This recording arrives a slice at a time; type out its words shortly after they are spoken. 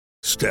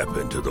Step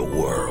into the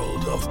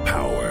world of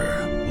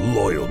power,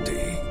 loyalty,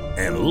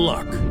 and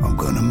luck. I'm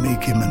gonna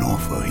make him an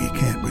offer he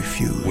can't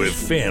refuse. With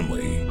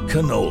family,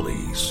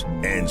 cannolis,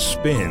 and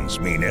spins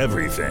mean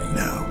everything.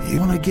 Now, you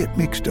wanna get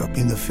mixed up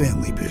in the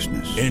family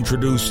business.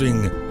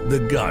 Introducing The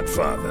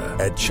Godfather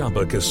at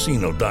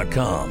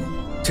ChumbaCasino.com.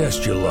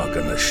 Test your luck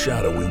in the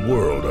shadowy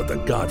world of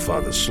The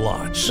Godfather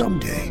slot.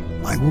 Someday,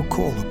 I will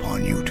call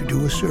upon you to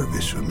do a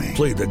service for me.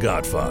 Play The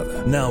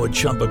Godfather now at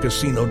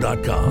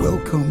ChumbaCasino.com.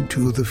 Welcome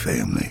to the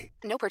family.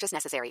 No purchase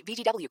necessary.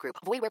 VGW Group.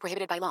 Void where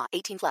prohibited by law.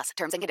 18 plus.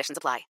 Terms and conditions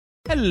apply.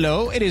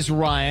 Hello, it is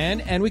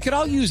Ryan, and we could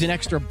all use an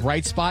extra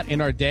bright spot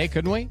in our day,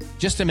 couldn't we?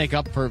 Just to make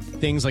up for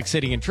things like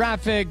sitting in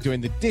traffic,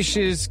 doing the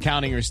dishes,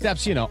 counting your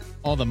steps, you know,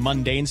 all the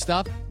mundane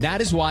stuff. That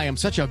is why I'm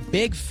such a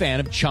big fan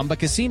of Chumba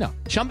Casino.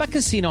 Chumba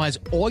Casino has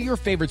all your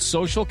favorite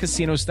social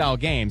casino-style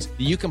games that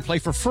you can play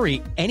for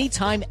free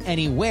anytime,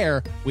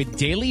 anywhere with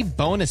daily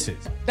bonuses.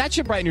 That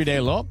should brighten your day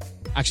a little.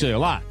 Actually, a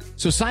lot.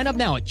 So sign up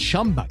now at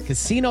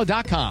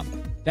ChumbaCasino.com.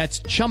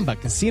 That's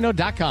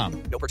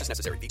ChumbaCasino.com. No purchase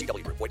necessary.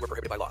 VGW Group. Void where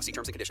prohibited by law. See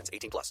terms and conditions.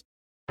 18 plus.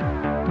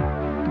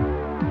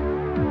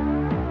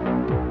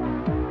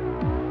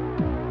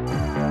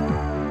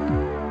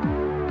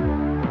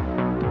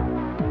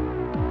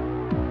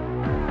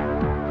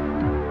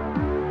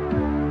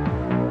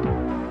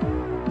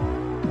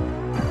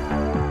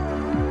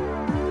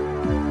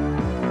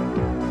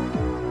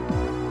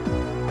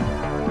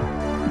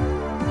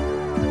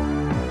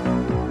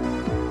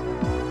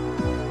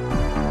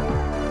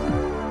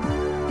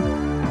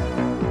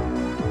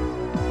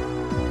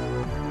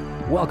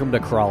 Welcome to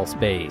Crawl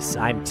Space.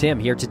 I'm Tim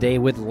here today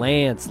with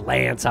Lance.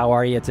 Lance, how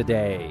are you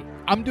today?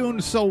 I'm doing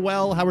so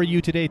well. How are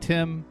you today,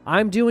 Tim?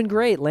 I'm doing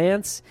great,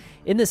 Lance.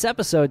 In this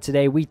episode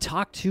today, we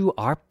talk to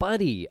our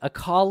buddy, a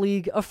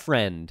colleague, a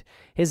friend.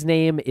 His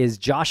name is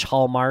Josh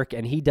Hallmark,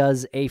 and he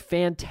does a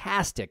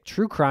fantastic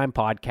true crime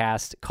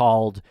podcast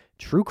called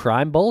True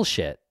Crime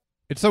Bullshit.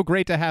 It's so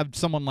great to have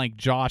someone like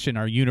Josh in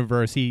our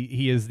universe.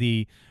 He is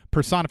the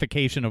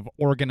personification of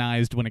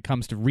organized when it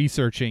comes to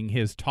researching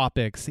his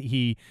topics.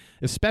 He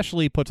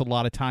especially puts a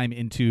lot of time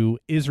into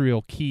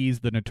Israel Keyes,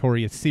 the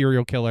notorious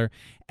serial killer,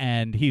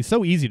 and he's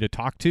so easy to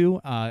talk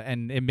to,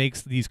 and it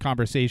makes these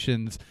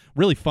conversations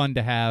really fun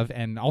to have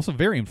and also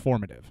very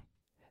informative.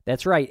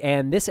 That's right,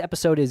 and this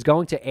episode is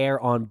going to air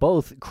on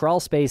both Crawl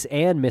Space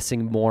and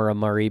Missing Maura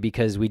Murray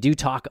because we do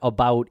talk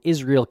about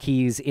Israel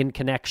Keyes in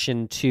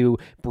connection to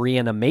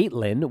Brianna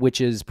Maitland, which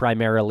is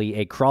primarily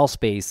a Crawl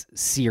Space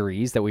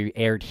series that we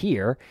aired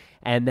here,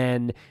 and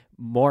then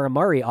Maura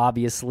Murray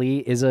obviously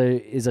is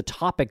a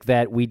topic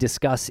that we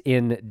discuss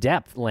in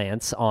depth,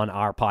 Lance, on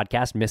our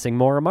podcast Missing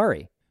Maura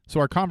Murray. So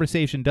our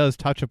conversation does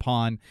touch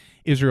upon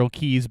Israel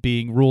Keyes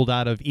being ruled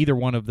out of either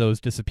one of those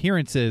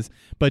disappearances,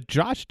 but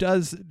Josh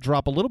does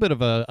drop a little bit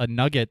of a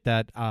nugget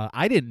that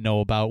I didn't know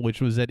about, which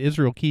was that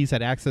Israel Keyes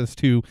had access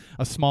to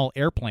a small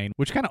airplane,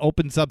 which kind of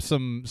opens up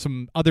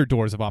some other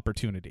doors of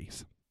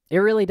opportunities. It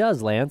really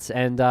does, Lance,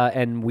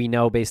 and we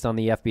know based on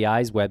the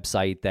FBI's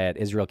website that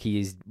Israel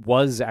Keyes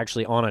was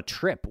actually on a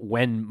trip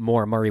when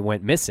Maura Murray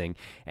went missing,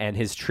 and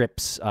his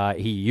trips,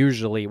 he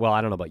usually, well,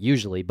 I don't know about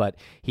usually, but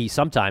he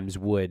sometimes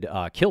would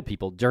kill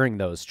people during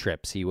those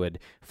trips. He would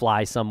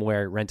fly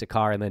somewhere, rent a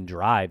car, and then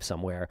drive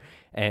somewhere,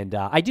 and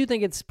I do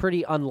think it's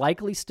pretty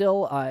unlikely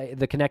still,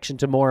 the connection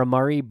to Maura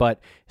Murray, but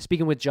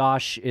speaking with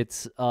Josh,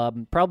 it's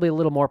probably a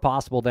little more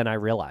possible than I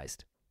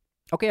realized.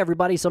 Okay,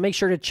 everybody, so make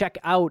sure to check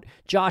out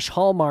Josh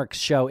Hallmark's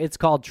show. It's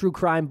called True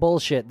Crime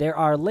Bullshit. There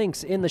are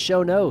links in the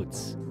show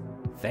notes.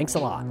 Thanks a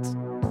lot.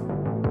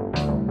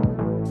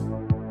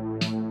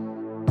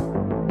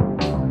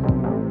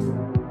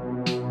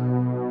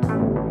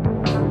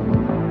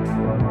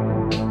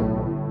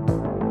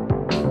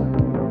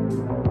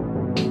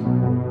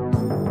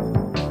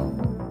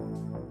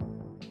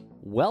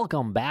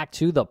 Welcome back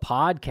to the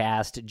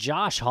podcast.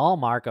 Josh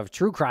Hallmark of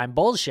True Crime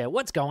Bullshit.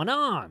 What's going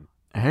on?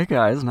 Hey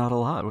guys, not a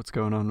lot. What's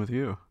going on with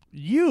you?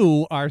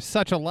 You are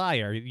such a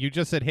liar. You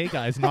just said, hey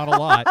guys, not a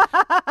lot.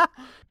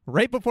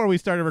 Right before we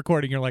started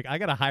recording, you're like, I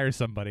got to hire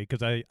somebody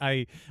because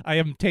I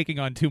am taking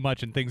on too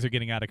much and things are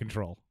getting out of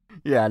control.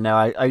 Yeah, no,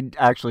 I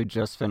actually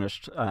just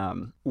finished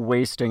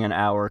wasting an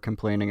hour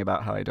complaining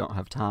about how I don't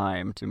have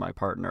time to my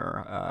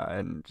partner.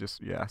 And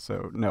just, yeah,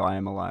 so no, I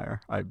am a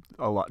liar.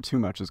 A lot too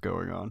much is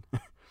going on.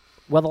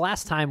 Well, the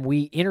last time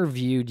we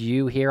interviewed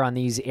you here on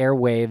these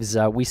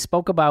airwaves, we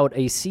spoke about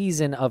a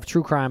season of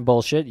True Crime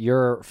Bullshit,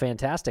 your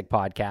fantastic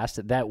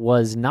podcast, that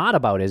was not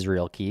about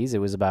Israel Keyes. It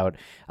was about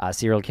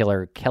serial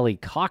killer Kelly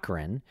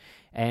Cochran.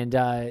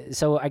 And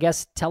so I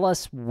guess tell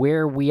us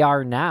where we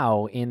are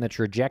now in the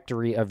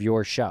trajectory of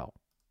your show.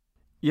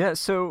 Yeah,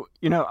 so,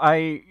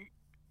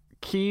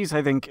 Keyes,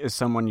 I think, is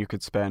someone you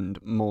could spend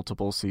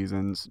multiple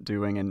seasons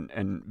doing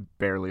and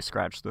barely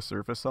scratch the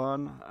surface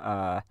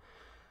on.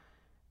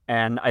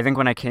 And I think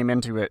when I came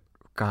into it,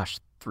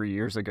 3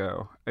 years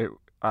ago,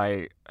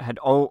 I had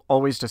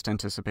always just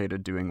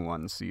anticipated doing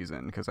one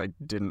season because I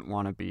didn't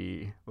want to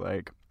be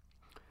like,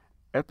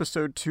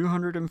 episode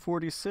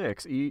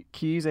 246,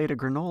 Keyes ate a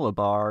granola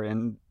bar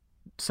in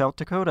South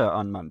Dakota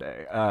on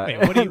Monday.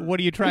 Wait, what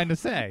are you trying to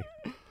say?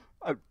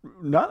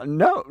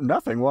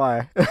 Nothing.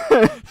 Why?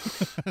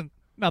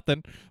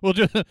 Nothing. Well,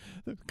 just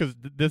because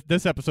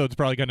this episode's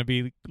probably going to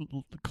be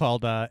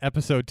called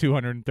episode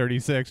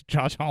 236.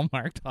 Josh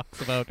Hallmark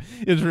talks about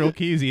Israel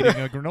Keys eating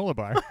a granola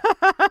bar.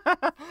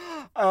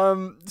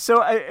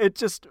 So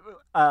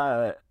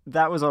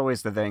that was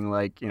always the thing.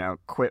 Like,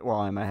 quit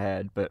while I'm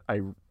ahead. But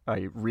I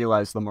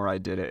realized the more I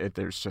did it,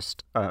 there's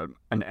just an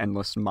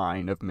endless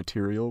mine of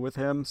material with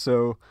him.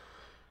 So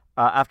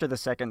after the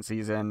second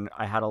season,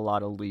 I had a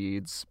lot of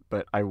leads,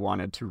 but I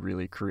wanted to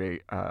really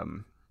create a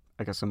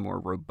more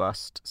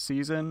robust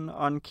season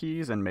on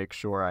Keys and make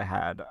sure I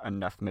had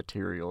enough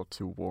material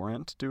to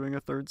warrant doing a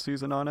third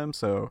season on him.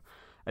 So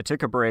I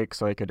took a break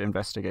so I could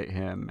investigate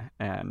him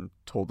and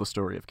told the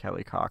story of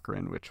Kelly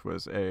Cochran, which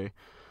was a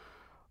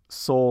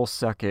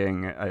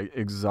soul-sucking,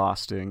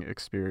 exhausting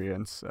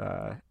experience.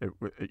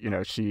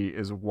 She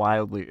is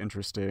wildly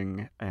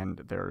interesting,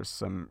 and there's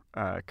some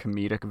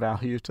comedic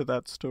value to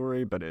that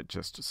story, but it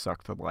just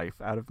sucked the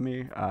life out of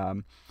me.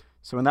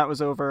 So when that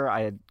was over,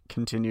 I had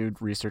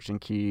continued researching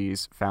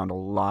Keys, found a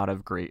lot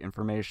of great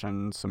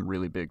information, some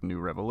really big new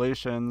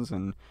revelations,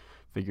 and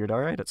figured,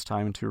 all right, it's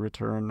time to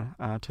return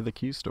to the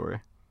Keys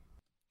story.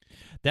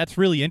 That's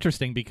really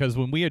interesting because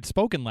when we had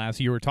spoken last,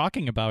 you were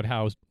talking about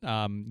how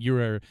you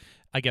were,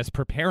 I guess,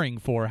 preparing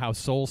for how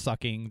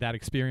soul-sucking that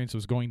experience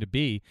was going to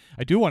be.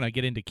 I do want to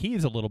get into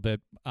Keys a little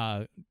bit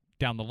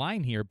down the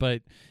line here,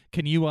 but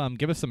can you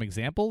give us some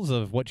examples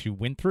of what you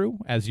went through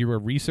as you were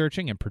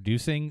researching and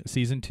producing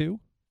season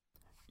 2?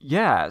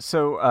 Yeah,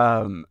 so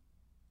from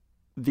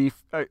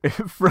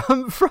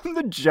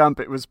the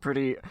jump, it was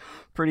pretty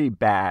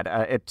bad.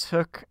 It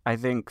took, I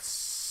think,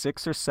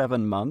 6 or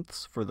 7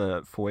 months for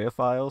the FOIA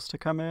files to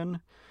come in,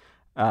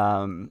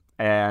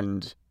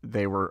 and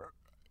they were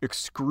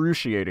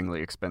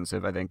excruciatingly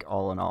expensive. I think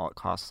all in all, it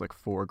costs like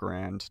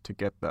 $4,000 to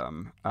get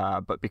them.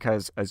 But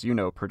because, as you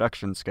know,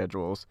 production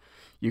schedules,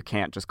 you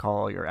can't just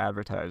call your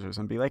advertisers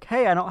and be like,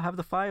 "Hey, I don't have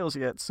the files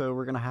yet, so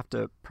we're gonna have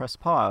to press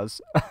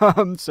pause."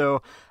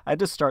 So I had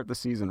to start the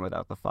season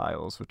without the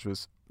files, which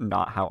was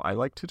not how I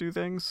like to do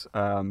things.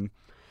 And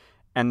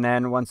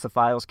then once the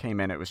files came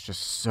in, it was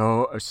just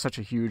such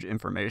a huge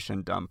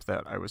information dump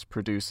that I was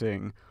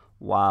producing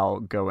while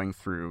going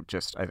through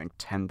just, I think,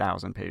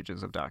 10,000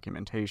 pages of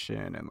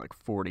documentation and like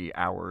 40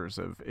 hours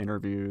of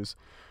interviews.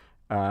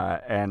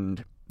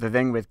 And the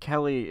thing with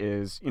Kelly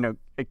is,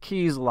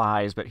 Keys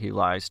lies, but he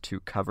lies to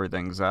cover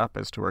things up,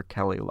 as to where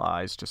Kelly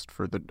lies just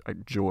for the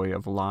joy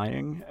of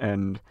lying.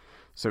 And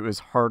so it was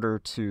harder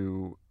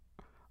to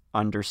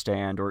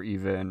understand or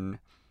even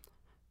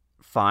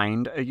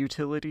find a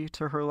utility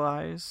to her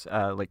lies.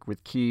 Like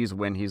with Keys,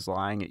 when he's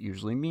lying, it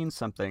usually means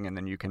something, and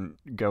then you can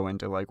go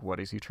into like, what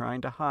is he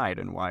trying to hide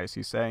and why is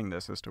he saying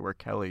this, as to where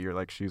Kelly, you're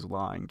like, she's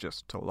lying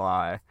just to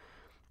lie.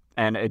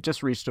 And it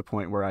just reached a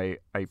point where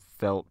I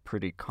felt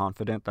pretty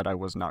confident that I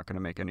was not going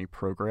to make any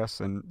progress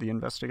in the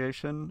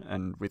investigation.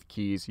 And with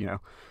Keys,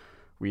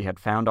 we had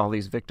found all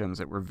these victims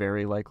that were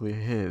very likely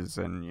his,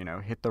 and,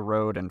 hit the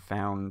road and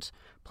found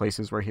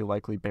places where he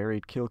likely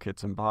buried kill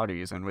kits and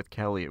bodies. And with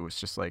Kelly, it was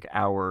just like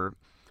hour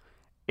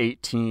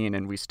 18,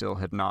 and we still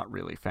had not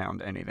really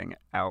found anything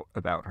out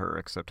about her,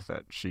 except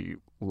that she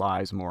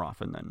lies more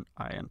often than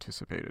I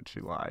anticipated she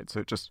lied. So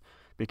it just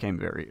became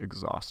very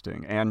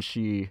exhausting. And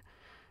she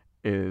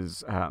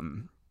is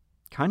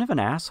kind of an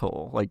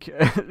asshole. Like,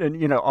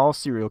 and, all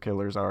serial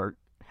killers are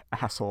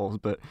assholes,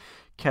 but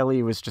Kelly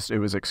it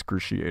was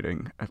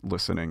excruciating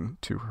listening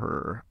to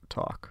her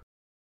talk.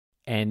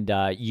 And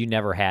you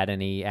never had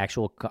any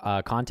actual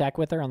contact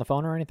with her on the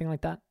phone or anything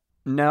like that?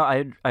 No,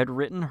 I'd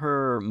written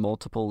her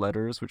multiple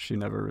letters, which she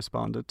never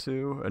responded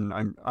to, and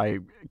I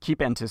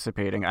keep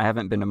anticipating. I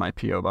haven't been to my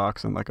P.O.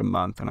 box in like a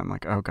month, and I'm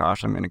like, oh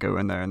gosh, I'm going to go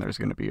in there, and there's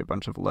going to be a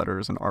bunch of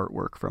letters and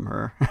artwork from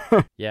her.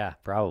 Yeah,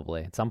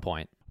 probably at some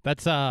point.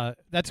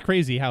 That's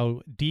crazy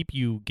how deep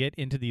you get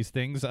into these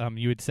things.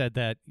 You had said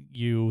that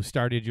you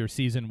started your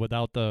season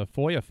without the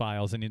FOIA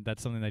files, and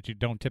that's something that you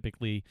don't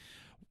typically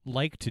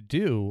like to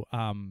do.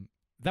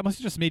 That must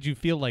have just made you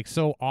feel like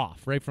so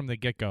off right from the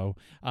get-go,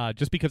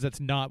 just because that's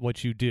not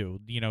what you do.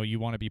 You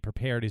want to be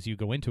prepared as you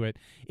go into it.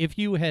 If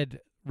you had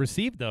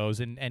received those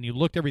and you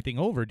looked everything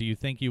over, do you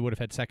think you would have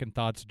had second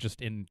thoughts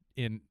just in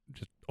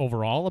just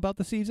overall about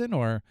the season,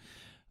 or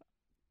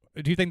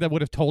do you think that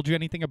would have told you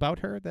anything about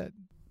her?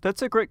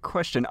 That's a great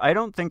question. I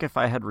don't think if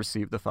I had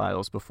received the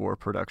files before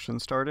production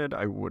started,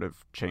 I would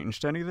have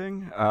changed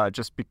anything,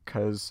 just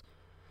because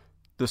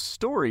the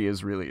story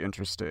is really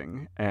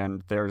interesting,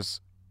 and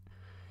there's,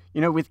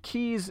 with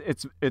Keys,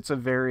 it's a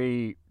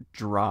very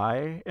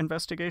dry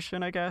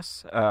investigation, I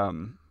guess,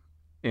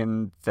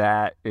 in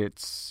that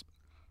it's,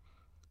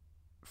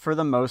 for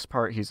the most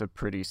part, he's a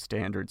pretty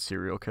standard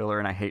serial killer,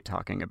 and I hate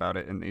talking about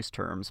it in these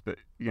terms, but,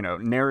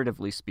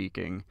 narratively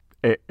speaking,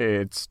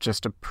 it's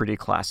just a pretty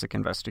classic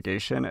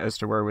investigation, as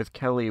to where with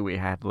Kelly we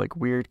had like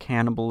weird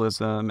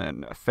cannibalism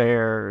and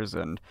affairs,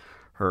 and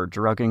her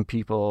drugging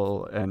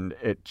people, and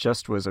it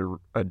just was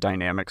a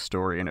dynamic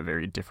story in a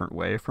very different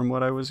way from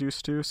what I was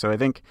used to. So I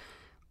think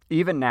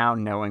even now,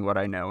 knowing what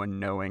I know and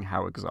knowing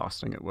how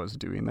exhausting it was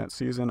doing that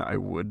season, I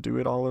would do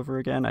it all over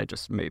again. I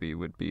just maybe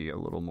would be a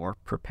little more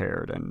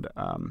prepared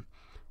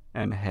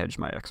and hedge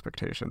my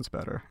expectations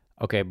better.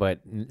 Okay, but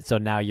so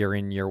now you're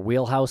in your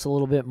wheelhouse a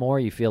little bit more.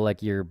 You feel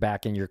like you're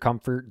back in your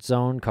comfort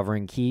zone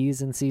covering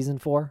Keys in season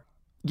 4?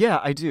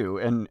 Yeah, I do.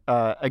 And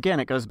again,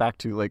 it goes back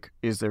to, like,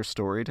 is there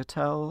story to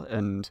tell?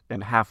 And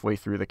halfway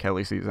through the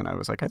Kelly season, I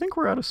was like, I think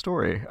we're out of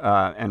story.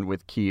 And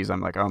with Keys,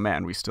 I'm like, oh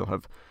man, we still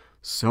have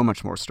so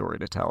much more story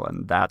to tell.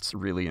 And that's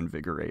really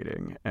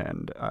invigorating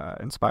and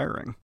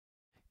inspiring.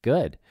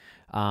 Good.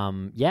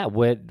 Yeah.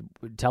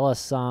 Tell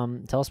us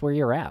where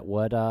you're at.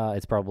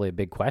 It's probably a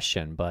big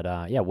question,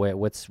 but yeah,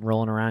 what's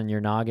rolling around in your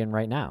noggin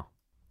right now?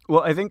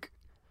 Well, I think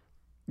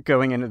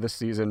going into the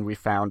season, we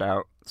found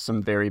out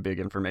some very big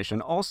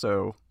information.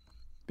 Also,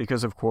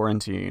 because of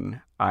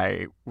quarantine,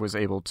 I was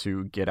able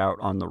to get out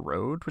on the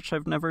road, which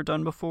I've never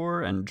done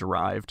before, and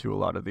drive to a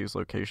lot of these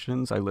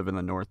locations. I live in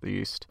the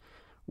Northeast,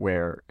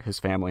 where his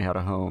family had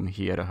a home,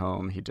 he had a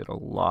home, he did a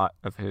lot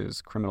of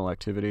his criminal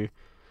activity.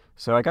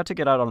 So I got to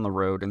get out on the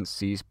road and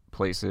see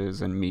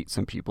places and meet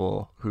some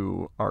people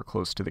who are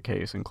close to the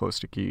case and close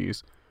to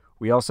Keys.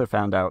 We also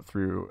found out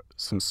through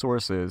some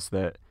sources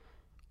that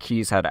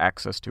Keys had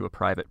access to a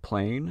private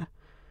plane,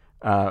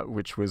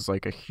 which was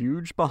like a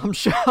huge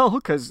bombshell,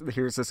 because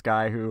here's this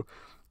guy who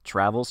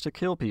travels to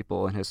kill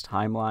people and his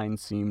timeline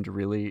seemed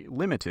really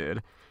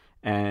limited.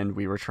 And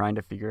we were trying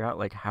to figure out,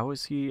 like, how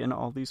is he in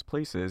all these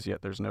places,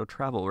 yet there's no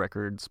travel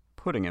records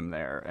putting him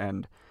there.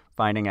 And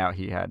finding out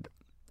he had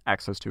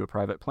access to a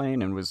private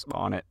plane and was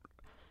on it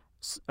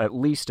at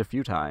least a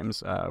few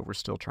times. We're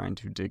still trying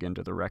to dig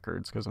into the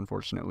records because,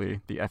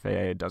 unfortunately, the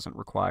FAA doesn't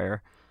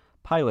require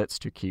pilots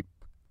to keep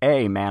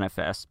A,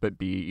 manifest, but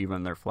B,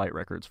 even their flight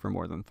records for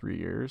more than 3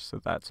 years. So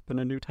that's been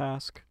a new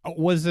task.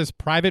 Was this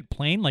private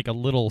plane like a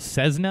little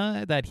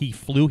Cessna that he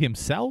flew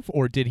himself,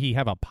 or did he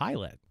have a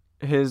pilot?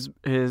 His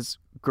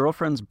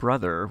girlfriend's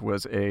brother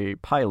was a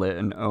pilot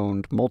and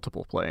owned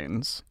multiple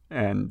planes,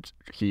 and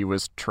he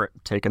was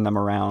taking them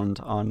around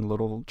on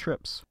little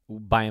trips.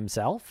 By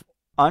himself?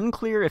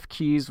 Unclear if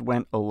Keys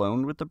went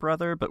alone with the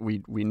brother, but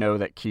we know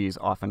that Keys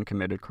often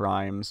committed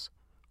crimes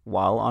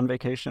while on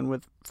vacation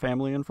with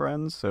family and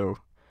friends, so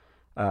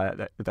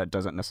that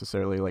doesn't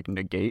necessarily like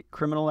negate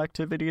criminal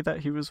activity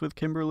that he was with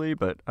Kimberly,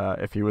 but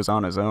if he was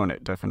on his own,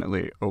 it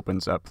definitely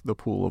opens up the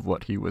pool of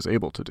what he was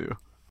able to do.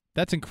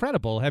 That's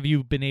incredible. Have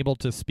you been able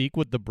to speak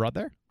with the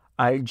brother?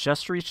 I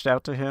just reached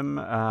out to him.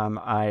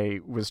 I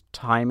was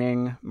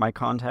timing my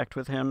contact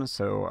with him,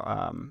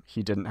 so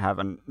he didn't have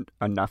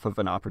enough of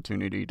an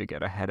opportunity to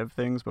get ahead of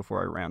things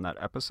before I ran that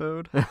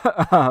episode.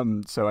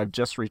 So I've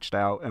just reached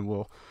out, and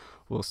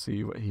we'll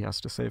see what he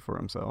has to say for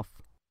himself.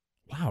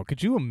 Wow,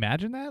 could you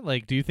imagine that?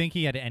 Like, do you think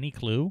he had any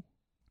clue?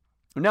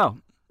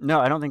 No,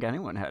 I don't think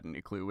anyone had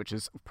any clue, which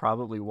is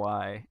probably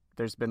why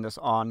there's been this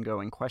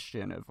ongoing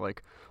question of,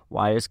 like,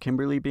 why is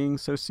Kimberly being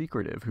so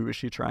secretive? Who is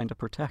she trying to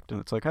protect?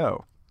 And it's like,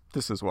 oh,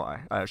 this is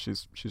why.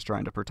 She's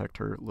trying to protect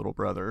her little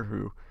brother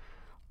who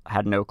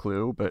had no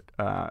clue, but,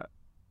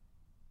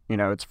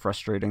 it's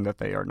frustrating that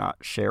they are not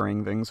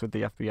sharing things with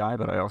the FBI,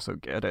 but I also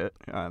get it.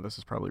 This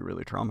is probably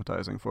really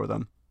traumatizing for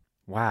them.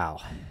 Wow.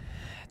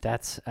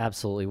 That's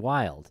absolutely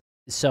wild.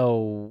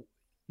 So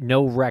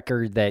no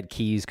record that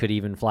Keys could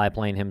even fly a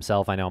plane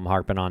himself. I know I'm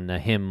harping on the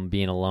him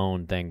being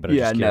alone thing, but I'm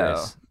just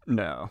curious.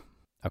 No.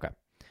 Okay.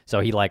 So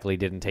he likely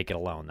didn't take it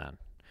alone then.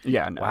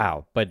 Yeah, no.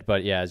 Wow.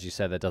 But yeah, as you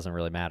said, that doesn't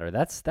really matter.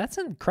 That's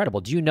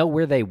incredible. Do you know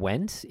where they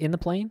went in the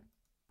plane?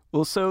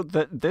 Well, so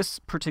this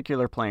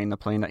particular plane, the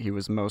plane that he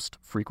was most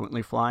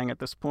frequently flying at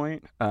this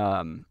point,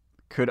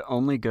 could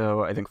only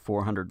go, I think,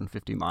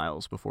 450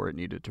 miles before it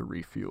needed to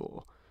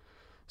refuel.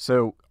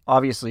 So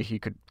obviously he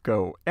could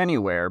go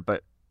anywhere,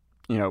 but,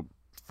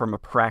 from a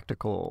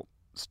practical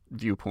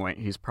viewpoint,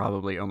 he's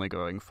probably only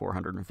going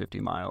 450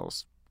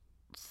 miles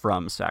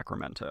from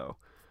Sacramento,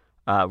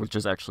 which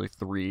is actually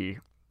 3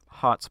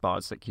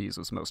 hotspots that Keys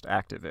was most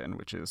active in,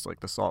 which is like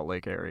the Salt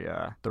Lake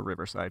area, the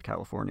Riverside,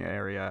 California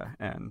area,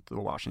 and the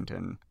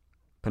Washington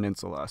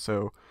Peninsula.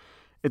 So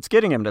it's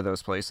getting him to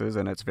those places,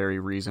 and it's very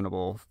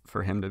reasonable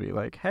for him to be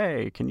like,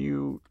 hey, can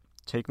you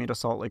take me to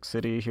Salt Lake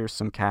City? Here's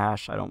some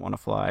cash. I don't want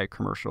to fly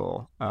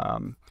commercial,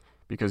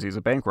 because he's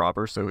a bank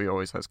robber, so he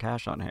always has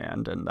cash on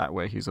hand, and that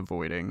way he's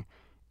avoiding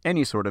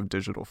any sort of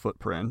digital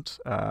footprint,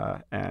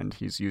 and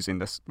he's using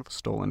this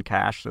stolen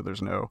cash, so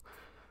there's no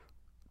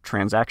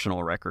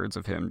transactional records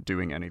of him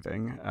doing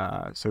anything.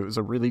 So it was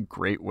a really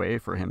great way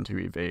for him to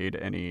evade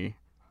any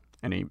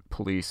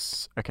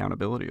police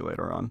accountability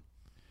later on.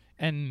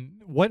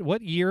 And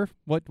what year,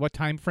 what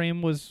time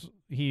frame was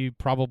he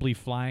probably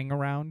flying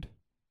around?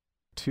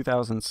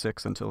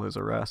 2006 until his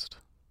arrest.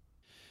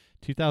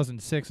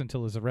 2006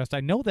 until his arrest.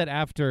 I know that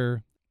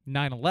after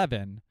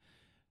 9/11,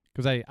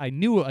 because I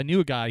knew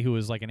a guy who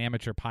was like an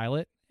amateur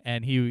pilot,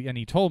 and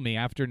he told me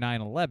after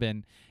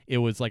 9/11 it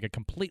was like a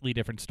completely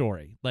different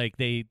story. Like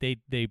they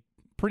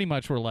pretty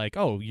much were like,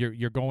 oh,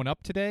 you're going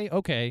up today?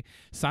 Okay,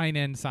 sign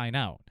in, sign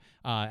out.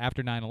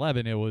 After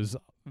 9/11, it was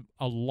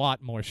a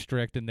lot more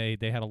strict, and they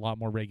had a lot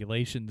more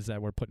regulations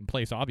that were put in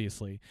place,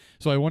 obviously.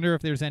 So I wonder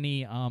if there's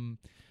any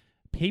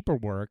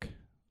paperwork.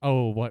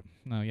 Oh, what?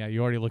 No, yeah,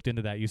 you already looked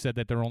into that. You said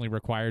that they're only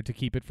required to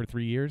keep it for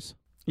 3 years?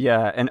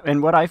 Yeah,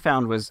 and what I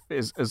found was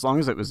as long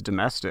as it was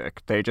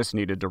domestic, they just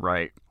needed to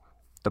write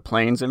the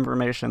plane's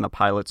information, the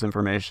pilot's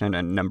information,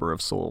 and number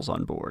of souls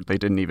on board. They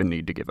didn't even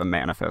need to give a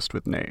manifest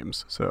with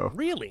names. So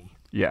Really?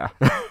 yeah.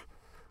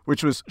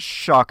 Which was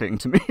shocking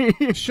to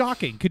me.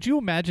 Shocking. Could you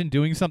imagine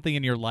doing something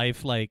in your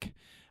life like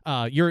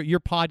you're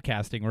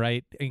podcasting,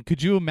 right? And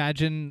could you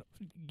imagine,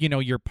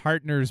 your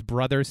partner's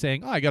brother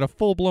saying, "Oh, I got a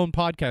full-blown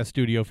podcast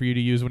studio for you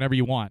to use whenever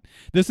you want."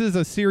 This is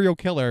a serial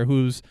killer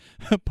whose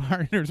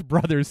partner's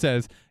brother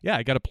says, "Yeah,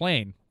 I got a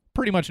plane.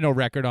 Pretty much no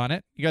record on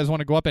it. You guys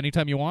want to go up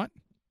anytime you want?"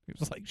 He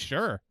was like,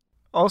 "Sure."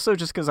 Also,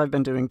 just because I've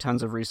been doing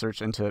tons of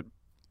research into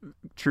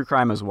true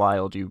crime is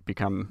wild, you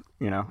become,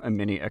 a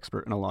mini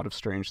expert in a lot of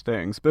strange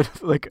things.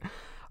 But, like,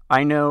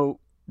 I know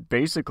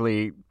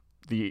basically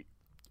the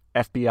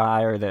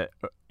FBI or the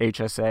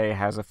HSA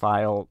has a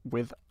file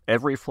with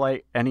every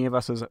flight any of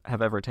us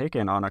have ever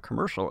taken on a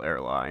commercial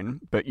airline,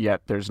 but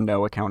yet there's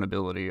no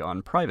accountability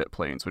on private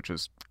planes, which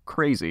is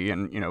crazy.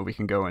 And, we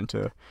can go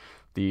into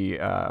the,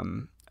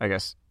 I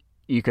guess,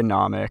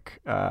 economic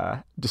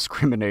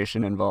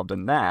discrimination involved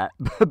in that.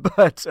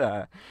 But,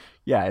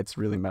 yeah, it's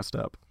really messed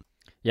up.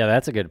 Yeah,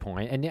 that's a good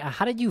point. And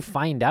how did you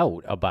find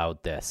out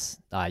about this?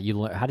 How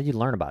did you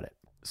learn about it?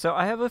 So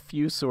I have a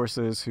few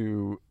sources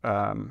who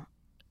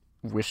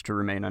wish to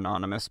remain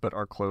anonymous but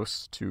are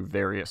close to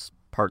various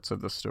parts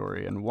of the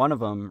story. And one of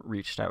them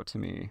reached out to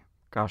me,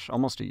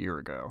 almost a year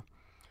ago,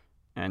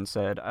 and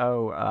said,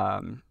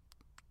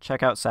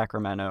 check out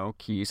Sacramento.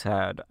 Keyes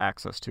had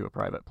access to a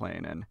private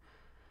plane. And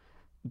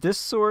this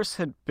source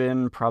had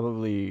been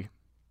probably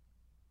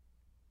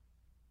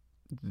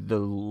the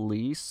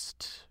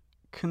least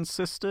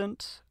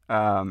consistent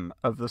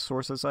of the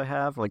sources I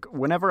have. Like,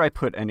 whenever I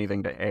put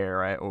anything to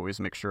air, I always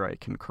make sure I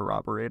can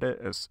corroborate it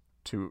as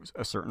to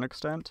a certain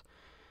extent.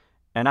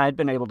 And I'd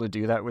been able to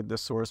do that with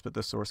this source, but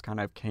this source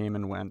kind of came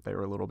and went. They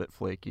were a little bit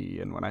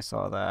flaky. And when I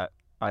saw that,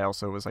 I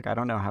also was like, I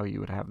don't know how you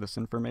would have this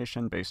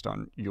information based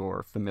on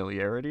your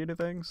familiarity to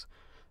things.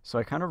 So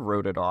I kind of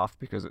wrote it off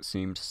because it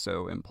seemed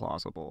so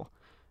implausible.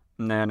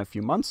 And then a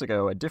few months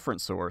ago, a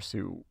different source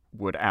who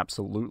would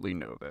absolutely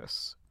know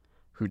this,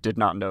 who did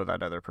not know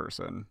that other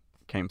person,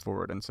 came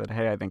forward and said,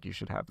 hey, I think you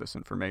should have this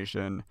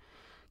information.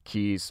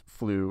 Keyes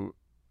flew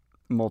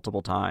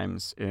multiple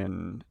times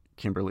in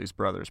Kimberly's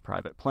brother's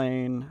private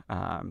plane.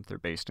 They're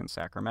based in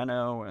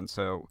Sacramento. And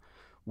so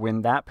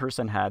when that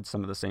person had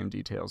some of the same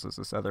details as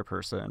this other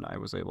person, I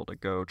was able to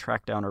go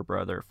track down her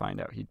brother,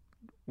 find out he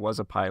was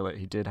a pilot.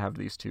 He did have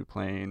these two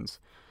planes.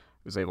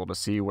 Was able to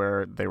see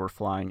where they were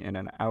flying in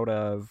and out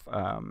of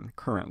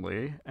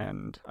currently,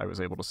 and I was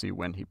able to see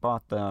when he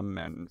bought them.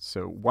 And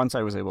so once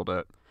I was able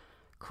to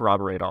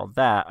corroborate all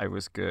that, I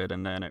was good.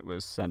 And then it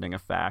was sending a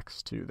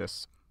fax to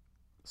this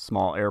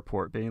small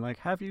airport being like,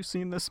 have you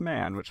seen this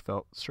man? Which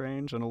felt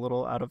strange and a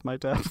little out of my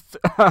depth.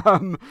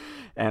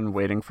 And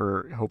waiting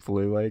for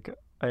hopefully like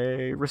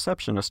a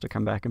receptionist to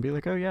come back and be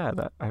like, oh yeah,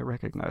 that I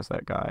recognize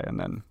that guy. And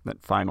then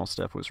that final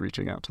step was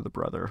reaching out to the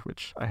brother,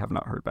 which I have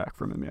not heard back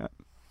from him yet.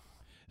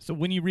 So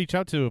when you reach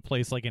out to a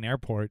place like an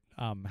airport,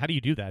 how do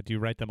you do that? Do you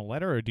write them a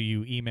letter or do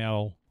you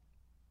email?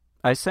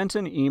 I sent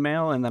an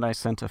email and then I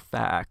sent a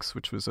fax,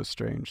 which was a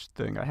strange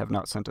thing. I have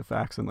not sent a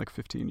fax in like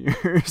 15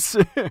 years.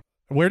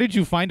 Where did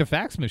you find a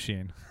fax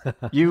machine?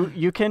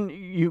 You can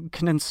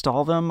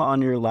install them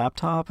on your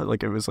laptop.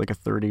 Like, it was like a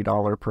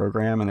 $30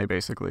 program, and they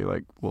basically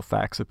like will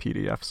fax a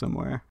PDF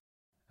somewhere.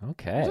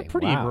 Okay, it's a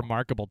pretty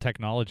remarkable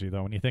technology,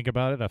 though. When you think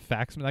about it, a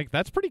fax, like,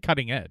 that's pretty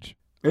cutting edge.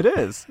 It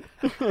is.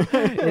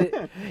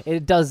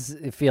 it does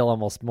feel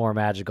almost more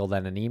magical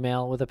than an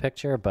email with a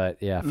picture, but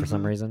yeah, for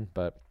some reason.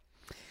 But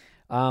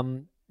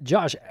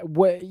Josh,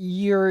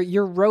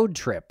 your road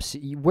trips,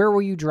 where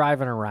were you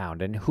driving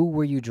around, and who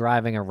were you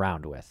driving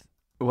around with?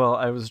 Well,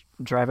 I was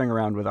driving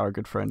around with our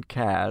good friend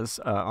Kaz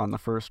on the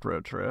first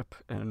road trip,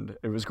 and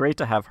it was great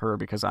to have her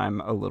because I'm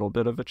a little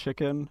bit of a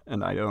chicken,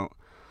 and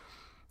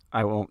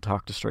I won't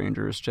talk to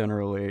strangers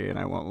generally, and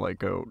I won't like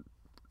go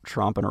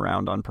tromping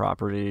around on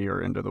property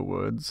or into the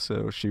woods.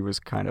 So she was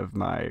kind of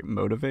my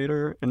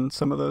motivator in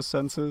some of those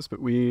senses. But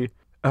we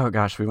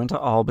went to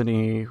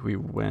Albany, we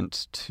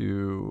went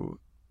to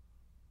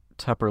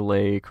Tupper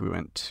Lake, we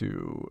went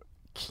to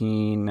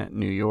Keene,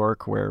 New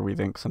York, where we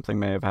think something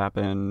may have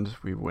happened.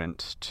 We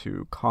went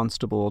to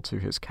Constable, to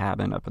his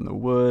cabin up in the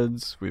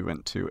woods. We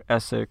went to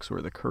Essex,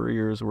 where the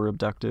couriers were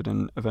abducted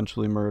and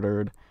eventually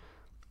murdered.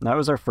 And that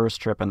was our first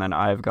trip, and then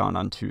I've gone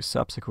on 2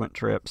 subsequent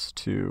trips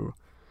to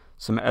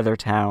some other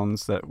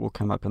towns that will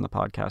come up in the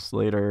podcast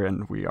later,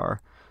 and we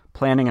are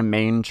planning a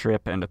Maine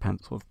trip and a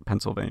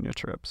Pennsylvania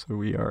trip, so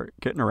we are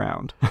getting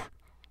around.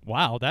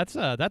 Wow, that's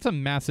a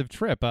massive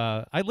trip.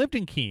 I lived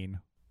in Keene.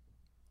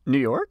 New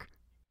York?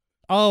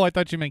 Oh, I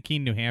thought you meant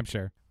Keene, New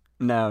Hampshire.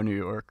 No, New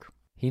York.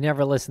 He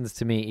never listens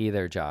to me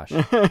either, Josh.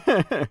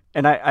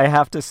 And I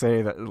have to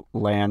say that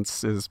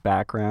Lance's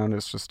background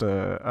is just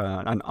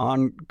an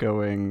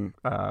ongoing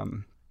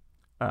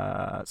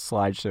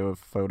slideshow of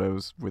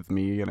photos with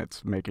me, and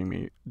it's making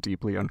me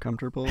deeply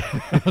uncomfortable.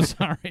 Oh,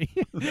 sorry.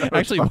 No,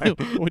 Actually,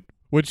 fine.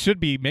 what should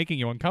be making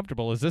you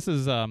uncomfortable is this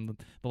is the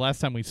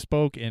last time we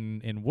spoke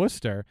in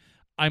Worcester.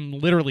 I'm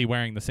literally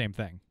wearing the same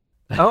thing.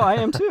 Oh, I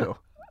am too.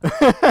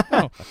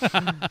 Oh.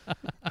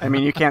 I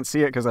mean, you can't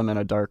see it because I'm in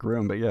a dark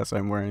room, but yes,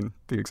 I'm wearing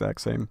the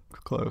exact same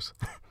clothes.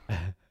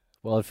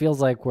 Well, it feels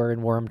like we're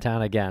in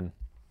Wormtown again.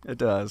 It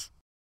does.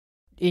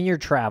 In your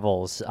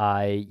travels,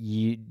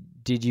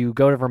 did you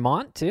go to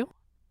Vermont too?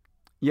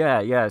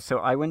 Yeah. So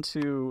I went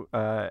to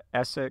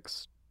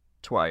Essex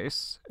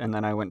twice, and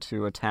then I went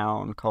to a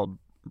town called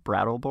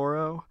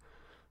Brattleboro,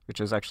 which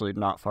is actually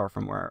not far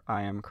from where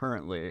I am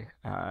currently.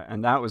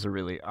 And that was a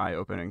really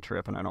eye-opening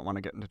trip, and I don't want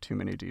to get into too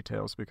many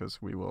details because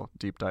we will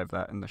deep dive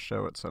that in the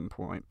show at some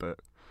point. But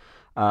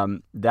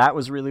that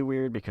was really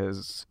weird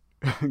because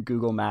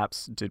Google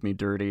Maps did me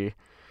dirty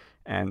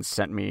and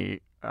sent me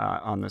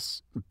on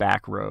this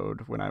back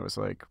road when I was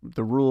like,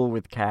 the rule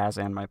with Kaz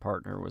and my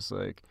partner was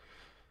like,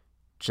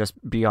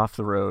 just be off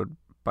the road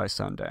by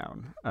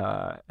sundown.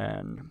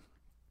 And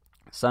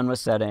sun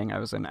was setting. I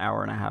was an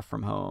hour and a half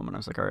from home, and I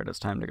was like, all right, it's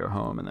time to go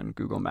home. And then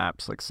Google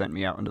Maps like sent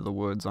me out into the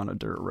woods on a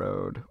dirt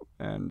road,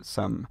 and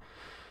some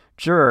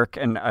jerk,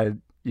 and I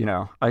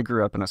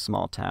grew up in a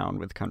small town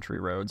with country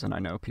roads, and I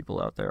know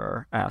people out there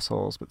are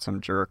assholes, but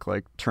some jerk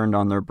like turned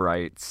on their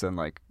brights and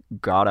like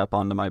got up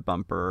onto my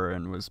bumper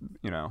and was,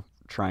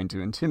 trying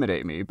to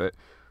intimidate me. But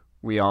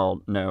we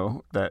all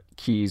know that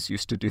Keys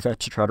used to do that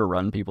to try to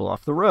run people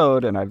off the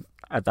road, and I've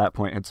at that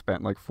point had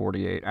spent like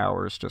 48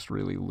 hours just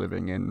really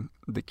living in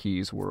the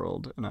Keys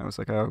world. And I was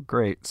like, oh,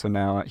 great. So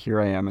now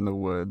here I am in the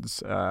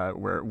woods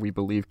where we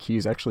believe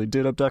Keys actually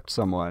did abduct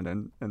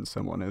someone, and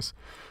someone is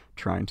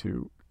trying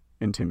to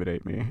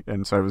intimidate me.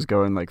 And so I was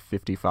going like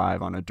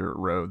 55 on a dirt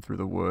road through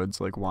the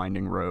woods, like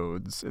winding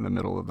roads in the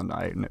middle of the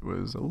night, and it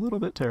was a little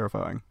bit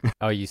terrifying.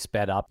 Oh, you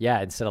sped up?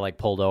 Yeah, instead of like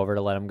pulled over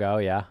to let him go?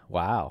 Yeah.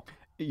 Wow.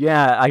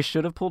 Yeah, I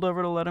should have pulled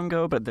over to let him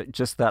go, but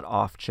just that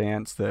off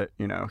chance that,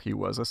 he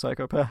was a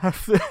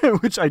psychopath,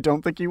 which I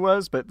don't think he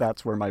was, but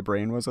that's where my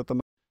brain was at the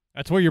moment.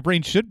 That's where your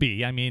brain should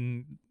be. I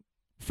mean,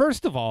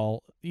 first of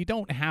all, you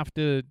don't have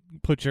to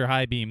put your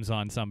high beams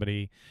on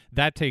somebody.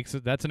 That's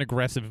an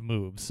aggressive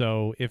move.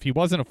 So if he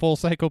wasn't a full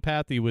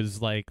psychopath, he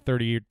was like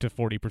 30 to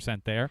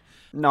 40% there.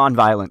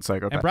 Non-violent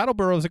psychopath. And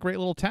Brattleboro is a great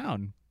little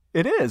town.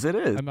 It is.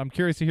 I'm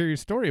curious to hear your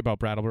story about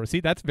Brattleboro. See,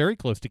 that's very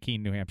close to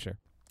Keene, New Hampshire.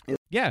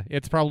 Yeah,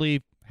 it's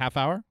probably half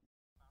hour.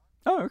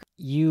 Oh, okay.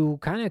 You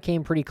kind of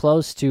came pretty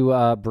close to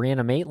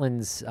Brianna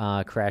Maitland's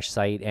crash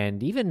site,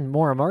 and even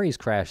Maura Murray's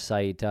crash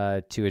site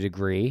to a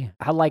degree.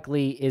 How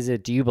likely is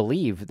it, do you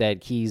believe,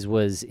 that Keys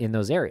was in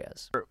those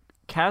areas?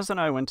 Kaz and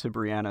I went to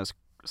Brianna's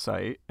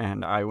site,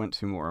 and I went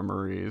to Maura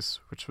Murray's,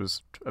 which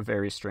was a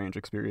very strange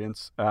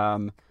experience.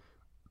 The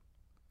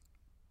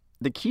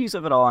keys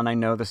of it all, and I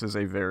know this is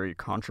a very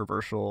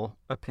controversial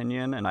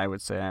opinion, and I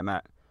would say I'm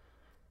at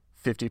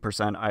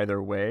 50% either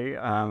way,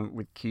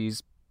 with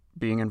Keys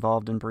being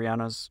involved in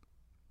Brianna's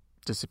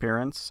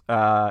disappearance.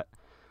 The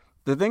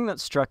thing that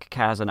struck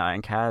Kaz and I,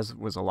 and Kaz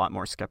was a lot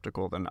more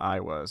skeptical than I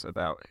was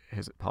about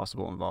his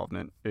possible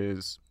involvement,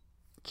 is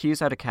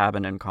Keys had a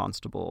cabin in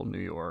Constable, New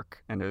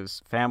York, and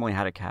his family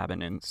had a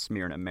cabin in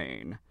Smyrna,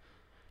 Maine.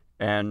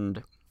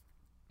 And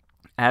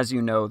as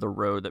you know, the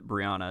road that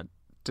Brianna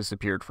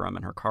disappeared from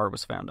and her car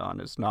was found on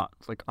is not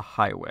like a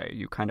highway.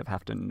 You kind of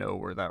have to know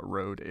where that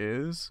road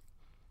is.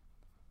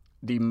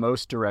 The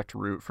most direct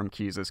route from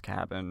Keys's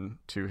cabin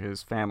to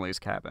his family's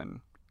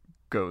cabin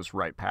goes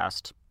right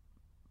past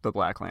the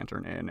Black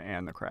Lantern Inn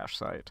and the crash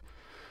site.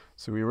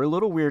 So we were a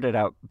little weirded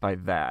out by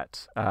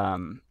that.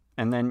 And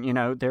then,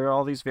 there are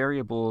all these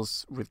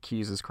variables with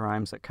Keys's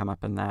crimes that come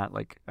up in that,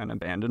 like an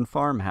abandoned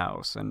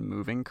farmhouse and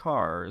moving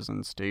cars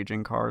and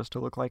staging cars to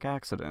look like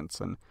accidents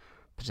and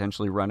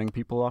potentially running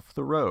people off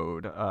the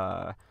road.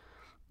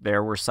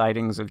 There were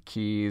sightings of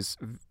Keys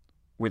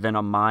within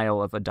a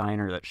mile of a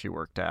diner that she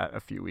worked at a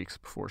few weeks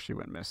before she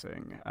went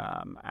missing,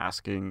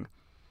 asking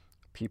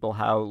people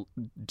how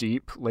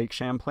deep Lake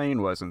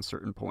Champlain was in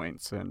certain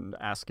points, and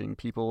asking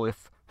people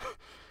if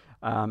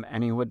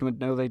anyone would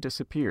know they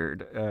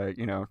disappeared.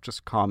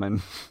 Just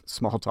common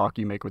small talk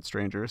you make with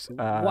strangers.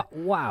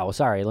 Wow.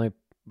 Sorry, let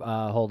me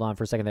hold on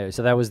for a second there.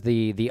 So that was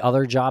the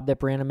other job that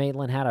Brianna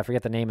Maitland had? I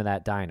forget the name of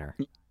that diner.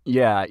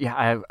 Yeah.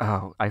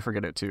 I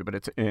forget it too, but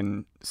it's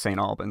in St.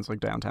 Albans, like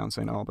downtown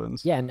St.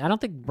 Albans. Yeah, and I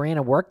don't think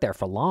Brianna worked there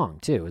for long,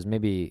 too. It was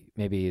maybe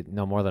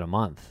no more than a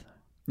month.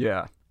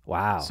 Yeah.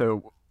 Wow.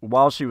 So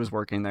while she was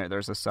working there,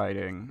 there's a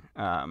sighting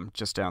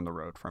just down the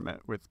road from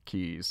it with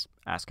Keys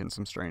asking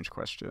some strange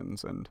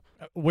questions. And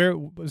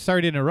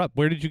sorry to interrupt,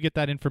 where did you get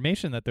that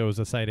information that there was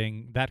a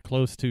sighting that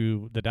close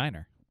to the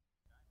diner?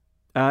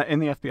 In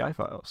the FBI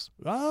files.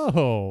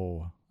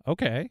 Oh,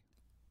 okay.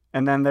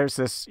 And then there's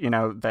this,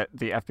 that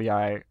the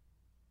FBI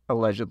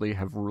allegedly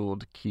have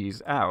ruled Keys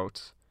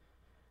out.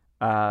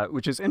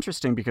 which is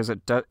interesting because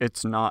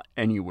it's not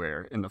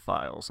anywhere in the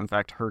files. In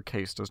fact, her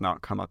case does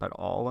not come up at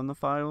all in the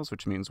files,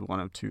 which means one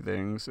of two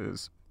things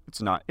is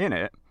it's not in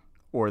it,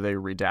 or they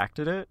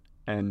redacted it.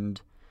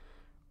 And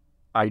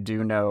I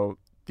do know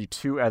the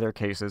two other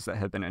cases that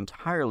have been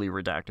entirely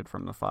redacted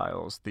from the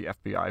files, the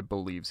FBI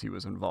believes he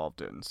was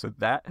involved in. So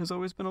that has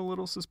always been a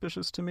little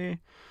suspicious to me.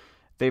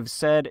 They've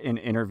said in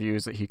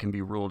interviews that he can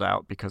be ruled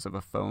out because of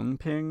a phone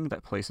ping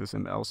that places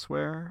him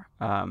elsewhere.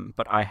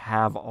 But I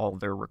have all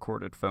their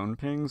recorded phone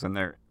pings, and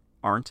there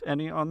aren't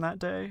any on that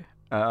day.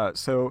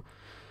 So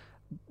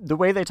the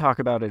way they talk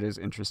about it is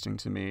interesting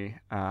to me.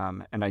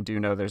 And I do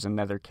know there's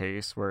another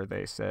case where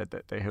they said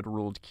that they had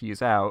ruled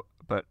Keyes out,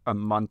 but a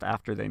month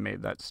after they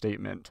made that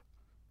statement,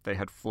 they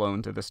had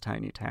flown to this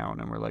tiny town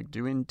and were like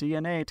doing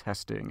DNA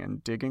testing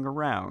and digging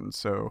around.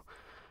 So,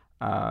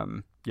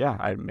 yeah,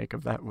 I make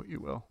of that what you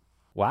will.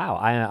 Wow,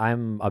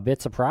 I'm a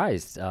bit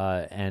surprised,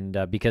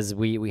 and because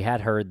we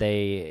had heard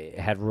they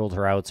had ruled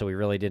her out, so we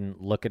really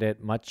didn't look at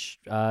it much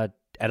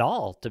at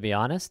all, to be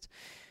honest.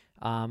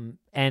 And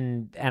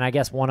I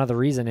guess one other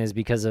reason is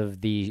because of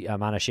the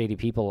amount of shady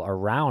people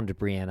around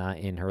Brianna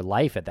in her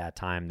life at that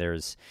time.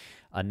 There's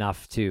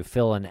enough to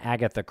fill an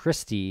Agatha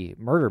Christie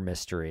murder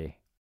mystery.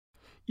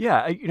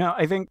 Yeah,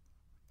 I think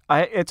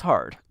it's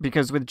hard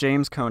because with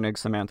James Koenig,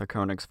 Samantha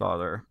Koenig's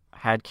father,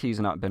 had Keyes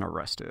not been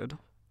arrested,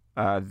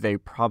 they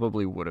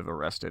probably would have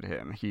arrested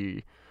him.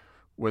 He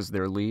was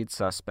their lead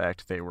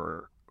suspect. They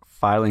were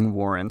filing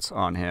warrants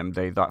on him.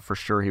 They thought for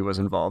sure he was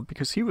involved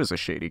because he was a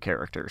shady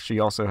character. She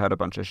also had a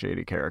bunch of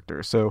shady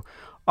characters. So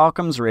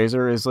Occam's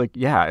razor is like,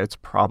 yeah, it's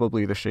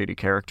probably the shady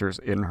characters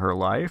in her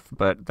life,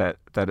 but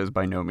that is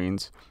by no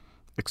means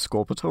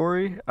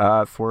exculpatory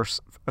for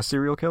a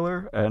serial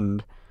killer.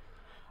 And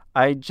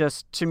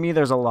to me,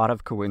 there's a lot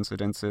of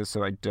coincidences,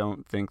 so I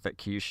don't think that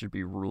Keyes should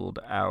be ruled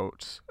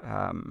out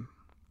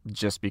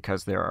just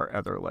because there are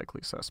other likely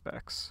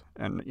suspects.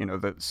 And,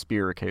 the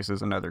Spear case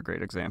is another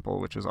great example,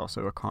 which is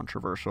also a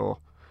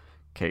controversial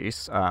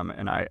case.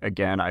 And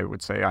I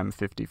would say I'm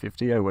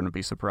 50-50. I wouldn't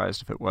be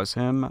surprised if it was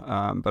him,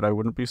 but I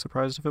wouldn't be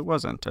surprised if it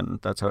wasn't. And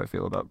that's how I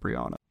feel about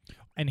Brianna.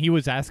 And he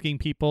was asking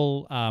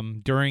people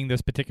during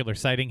this particular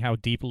sighting how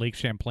deep Lake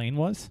Champlain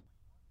was?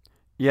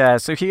 Yeah,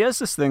 so he has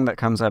this thing that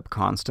comes up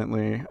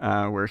constantly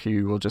where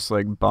he will just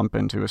bump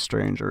into a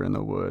stranger in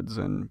the woods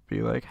and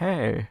be like,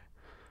 hey,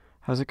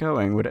 how's it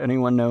going? Would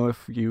anyone know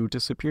if you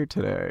disappeared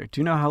today?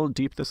 Do you know how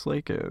deep this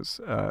lake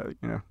is?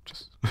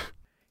 Just...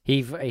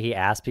 He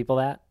asked people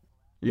that?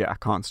 Yeah,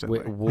 constantly.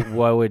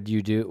 What would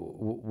you do?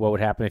 What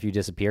would happen if you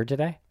disappeared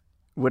today?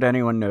 Would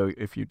anyone know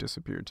if you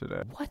disappeared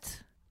today?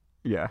 What?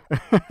 Yeah.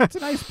 It's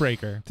an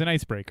icebreaker.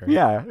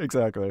 Yeah,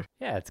 exactly.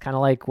 Yeah, it's kind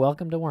of like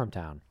welcome to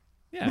Wormtown.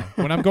 Yeah,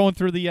 when I'm going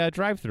through the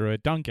drive-thru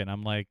at Dunkin',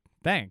 I'm like,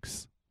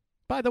 thanks.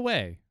 By the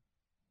way,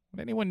 would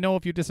anyone know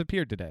if you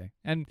disappeared today?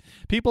 And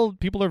people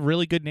are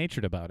really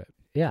good-natured about it.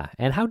 Yeah,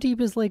 and how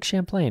deep is Lake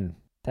Champlain?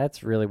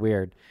 That's really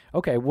weird.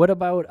 Okay, what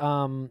about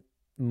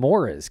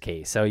Maura's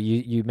case? So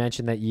you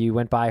mentioned that you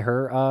went by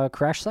her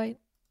crash site?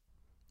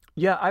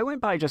 Yeah, I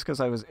went by just because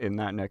I was in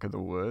that neck of the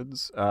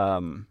woods.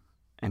 And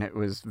it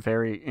was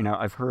very,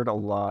 I've heard a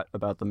lot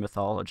about the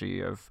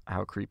mythology of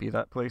how creepy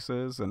that place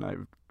is, and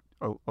I've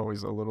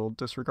always a little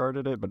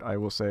disregarded it, but I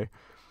will say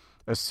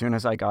as soon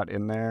as I got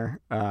in there,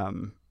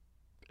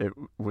 it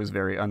was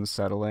very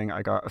unsettling.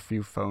 I got a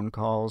few phone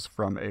calls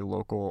from a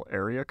local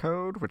area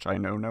code, which I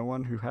know no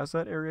one who has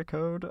that area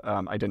code.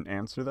 I didn't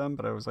answer them,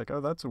 but I was like, oh,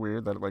 that's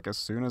weird that as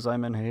soon as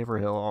I'm in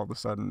Haverhill, all of a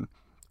sudden,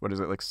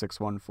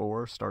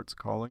 614 starts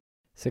calling?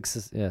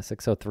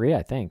 603,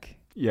 I think.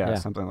 Yeah,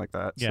 something like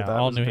that. Yeah, so that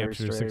all was New very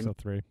Hampshire, strange.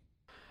 603.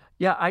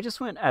 Yeah, I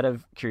just went out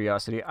of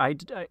curiosity.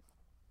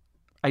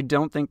 I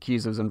don't think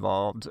Keyes is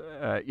involved.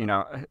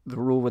 The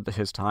rule with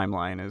his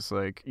timeline is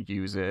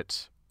use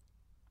it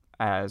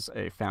as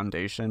a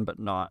foundation, but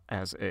not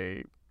as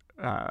a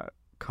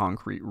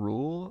concrete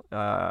rule.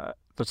 The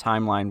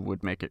timeline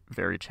would make it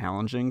very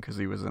challenging because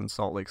he was in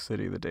Salt Lake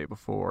City the day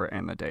before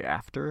and the day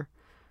after.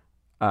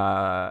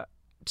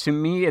 To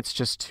me, it's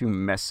just too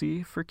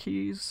messy for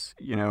Keyes.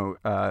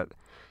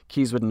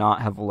 Keyes would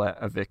not have let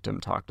a victim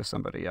talk to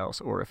somebody else,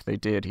 or if they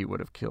did, he would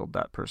have killed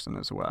that person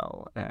as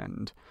well.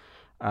 And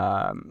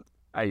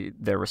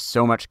there was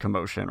so much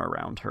commotion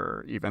around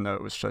her, even though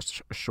it was just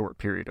a short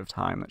period of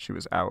time that she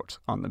was out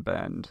on the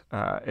bend.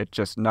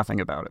 Nothing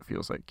about it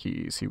feels like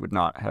Keyes. He would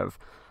not have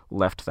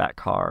left that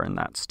car in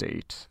that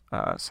state.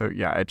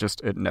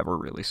 It never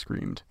really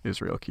screamed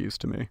Israel Keyes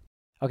to me.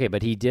 Okay,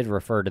 but he did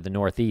refer to the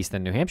Northeast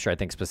and New Hampshire, I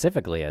think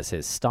specifically, as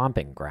his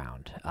stomping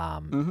ground.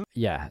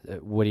 Yeah,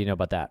 what do you know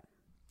about that?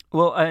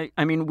 Well,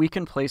 I mean, we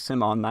can place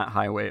him on that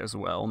highway as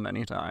well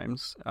many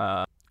times.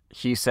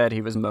 He said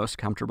he was most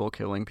comfortable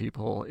killing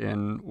people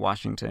in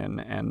Washington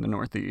and the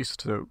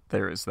Northeast, so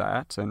there is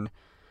that. And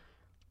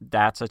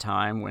that's a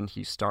time when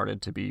he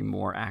started to be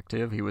more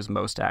active. He was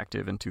most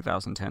active in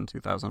 2010,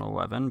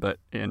 2011, but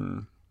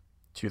in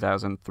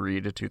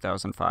 2003 to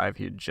 2005,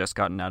 he had just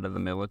gotten out of the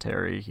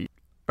military. He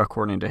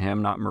according to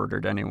him, not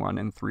murdered anyone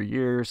in 3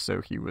 years,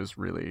 so he was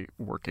really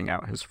working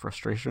out his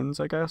frustrations,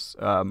 I guess.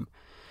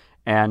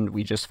 And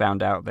we just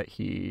found out that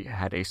he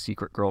had a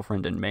secret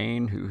girlfriend in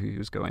Maine who he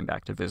was going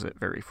back to visit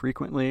very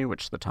frequently,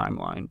 which the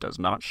timeline does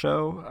not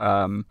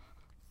show.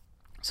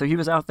 So he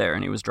was out there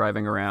and he was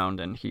driving around,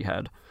 and he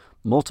had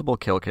multiple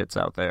kill kits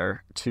out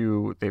there.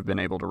 2 they've been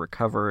able to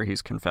recover.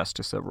 He's confessed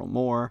to several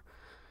more.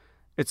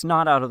 It's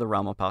not out of the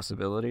realm of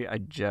possibility.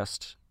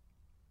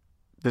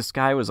 This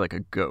guy was like a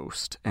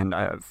ghost, and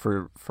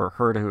for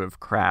her to have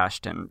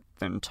crashed and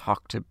then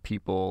talk to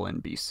people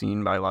and be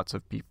seen by lots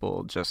of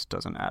people just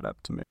doesn't add up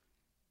to me.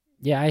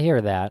 Yeah, I hear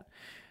that.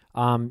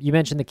 You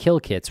mentioned the kill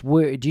kits.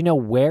 Do you know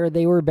where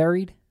they were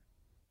buried?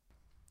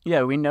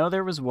 Yeah, we know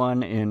there was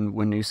one in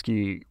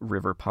Winooski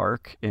River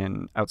Park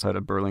outside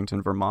of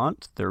Burlington,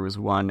 Vermont. There was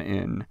one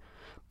in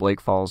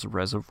Blake Falls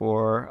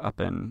Reservoir up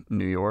in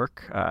New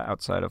York,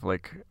 outside of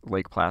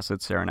Lake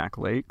Placid, Saranac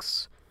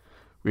Lakes.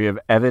 We have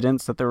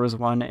evidence that there was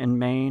one in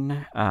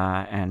Maine,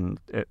 and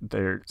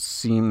it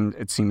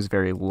seems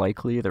very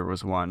likely there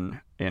was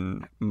one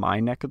in my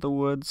neck of the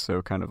woods,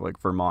 so kind of like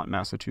Vermont,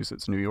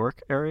 Massachusetts, New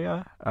York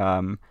area.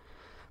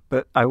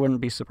 But I wouldn't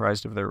be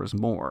surprised if there was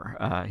more.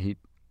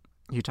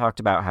 He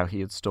talked about how he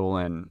had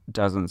stolen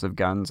dozens of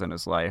guns in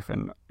his life,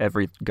 and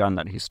every gun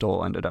that he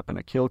stole ended up in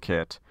a kill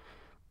kit,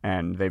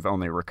 and they've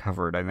only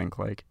recovered, I think,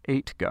 like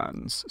 8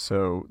 guns.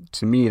 So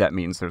to me, that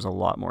means there's a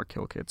lot more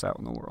kill kits out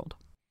in the world.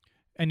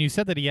 And you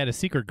said that he had a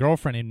secret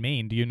girlfriend in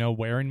Maine. Do you know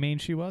where in Maine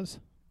she was?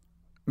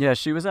 Yeah,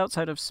 she was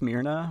outside of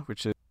Smyrna,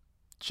 which is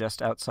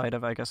just outside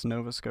of, I guess,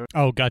 Nova Scotia.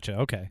 Oh, gotcha.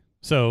 Okay.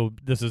 So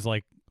this is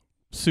like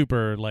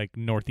super like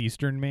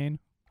northeastern Maine?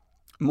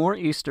 More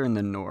eastern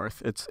than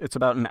north. It's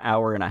about an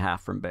hour and a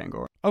half from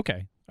Bangor.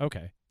 Okay.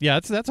 Yeah,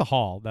 that's a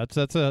haul. That's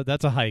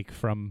a hike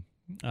from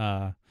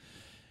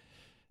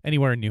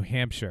anywhere in New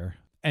Hampshire.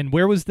 And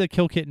where was the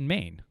kill kit in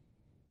Maine?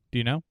 Do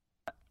you know?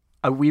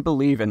 We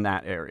believe in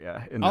that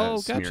area. In the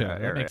gotcha. Smyrna area.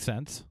 That makes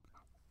sense.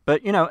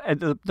 But,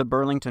 the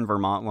Burlington,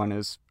 Vermont one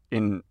is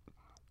in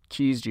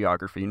Keys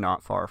geography,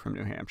 not far from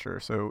New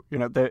Hampshire. So,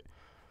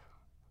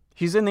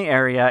 he's in the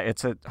area.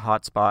 It's a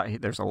hot spot.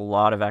 There's a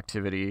lot of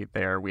activity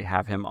there. We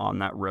have him on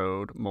that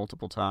road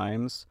multiple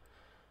times.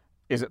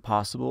 Is it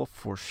possible?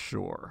 For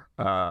sure.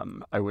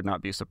 I would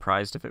not be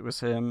surprised if it was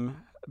him,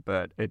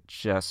 but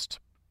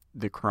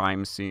the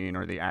crime scene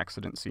or the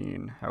accident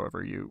scene,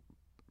 however you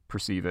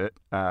perceive it,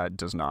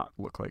 does not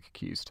look like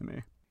Keys to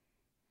me.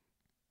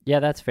 Yeah,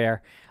 that's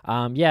fair.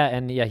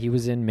 He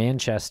was in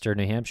Manchester,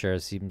 New Hampshire.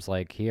 It seems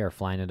like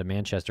flying into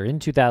Manchester in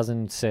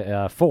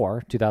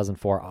 2004,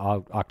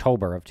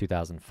 October of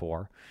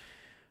 2004.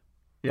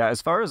 Yeah,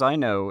 as far as I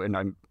know, and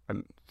I'm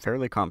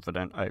fairly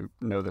confident I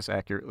know this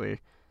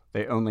accurately,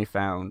 they only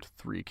found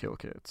 3 kill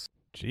kits.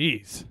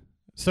 Jeez.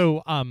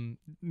 So,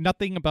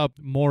 nothing about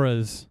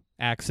Maura's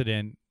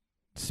accident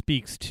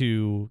speaks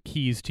to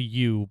Keys to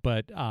you,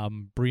 but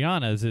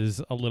Brianna's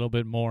is a little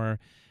bit more,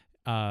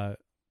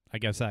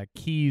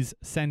 Keys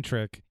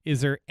centric.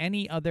 Is there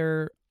any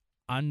other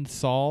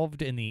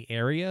unsolved in the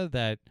area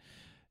that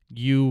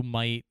you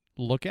might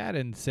look at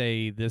and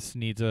say this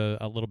needs a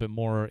little bit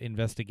more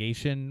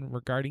investigation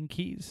regarding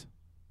Keys?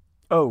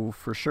 Oh,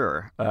 for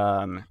sure.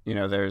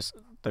 There's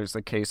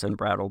the case in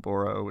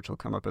Brattleboro, which will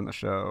come up in the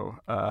show.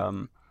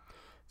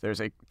 There's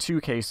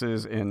 2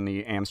 cases in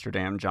the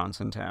Amsterdam,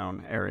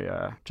 Johnstown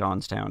area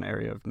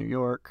of New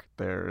York.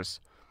 There's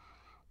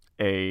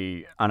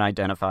a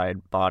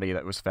unidentified body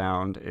that was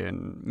found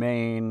in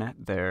Maine.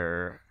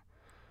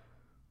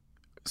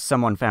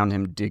 Someone found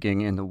him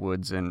digging in the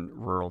woods in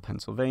rural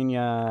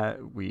Pennsylvania.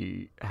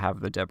 We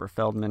have the Deborah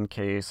Feldman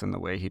case, and the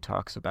way he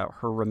talks about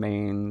her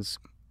remains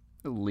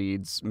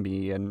leads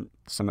me and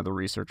some of the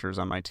researchers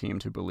on my team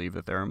to believe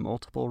that there are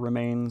multiple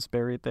remains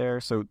buried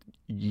there. So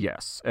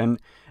yes. And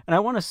I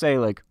want to say,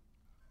 like,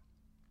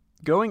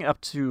 going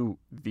up to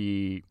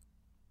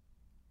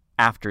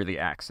after the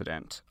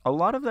accident, a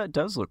lot of that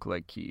does look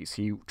like Keys.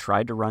 He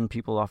tried to run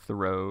people off the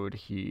road.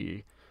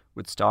 He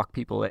would stalk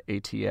people at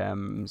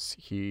ATMs.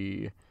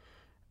 He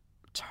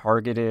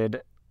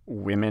targeted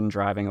women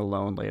driving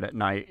alone late at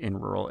night in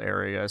rural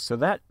areas. So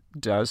that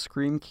does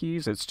scream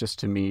Keys. It's just,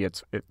 to me,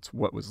 it's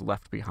what was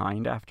left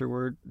behind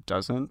afterward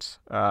doesn't.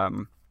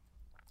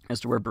 As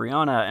to where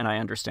Brianna, and I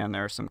understand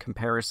there are some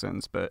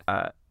comparisons, but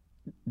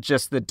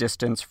just the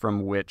distance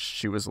from which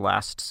she was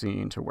last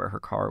seen to where her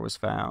car was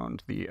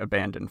found, the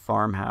abandoned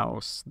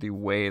farmhouse, the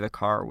way the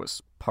car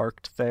was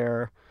parked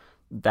there,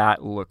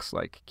 that looks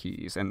like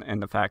Keys.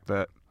 And the fact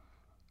that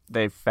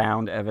they've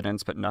found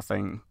evidence but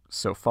nothing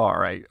so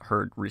far. I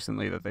heard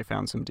recently that they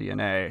found some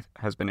DNA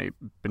has been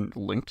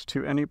linked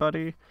to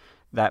anybody.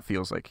 That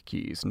feels like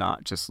Keys,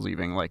 not just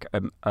leaving like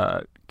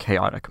a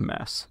chaotic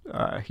mess.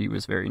 He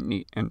was very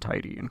neat and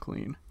tidy and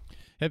clean.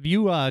 Have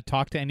you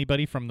talked to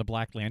anybody from the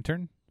Black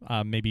Lantern?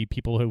 Maybe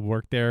people who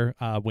worked there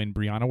when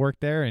Brianna worked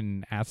there,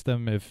 and asked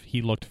them if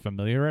he looked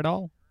familiar at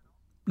all?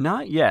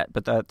 Not yet,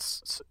 but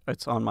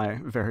it's on my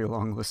very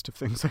long list of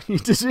things I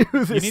need to do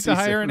this You need season.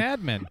 to hire an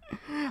admin.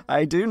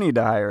 I do need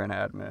to hire an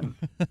admin.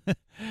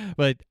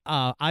 But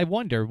I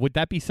wonder, would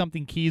that be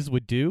something Keyes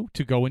would do,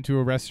 to go into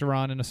a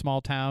restaurant in a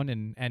small town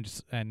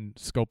and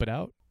scope it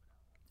out?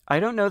 I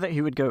don't know that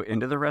he would go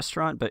into the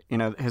restaurant, but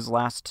his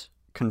last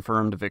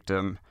confirmed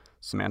victim,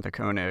 Samantha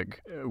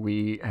Koenig,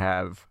 we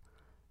have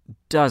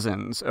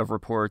dozens of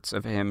reports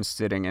of him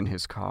sitting in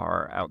his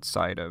car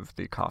outside of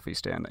the coffee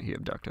stand that he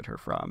abducted her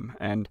from.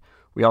 And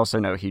we also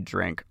know he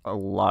drank a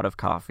lot of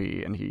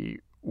coffee, and he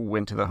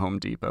went to the Home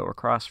Depot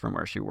across from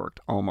where she worked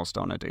almost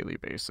on a daily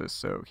basis.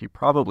 So he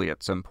probably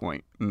at some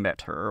point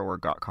met her or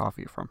got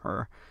coffee from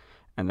her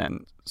and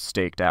then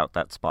staked out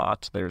that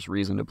spot. There's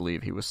reason to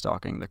believe he was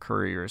stalking the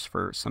couriers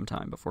for some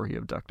time before he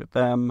abducted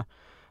them.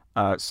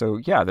 So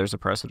yeah, there's a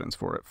precedence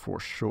for it for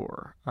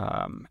sure.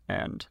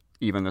 And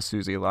even the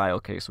Susie Lyle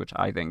case, which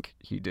I think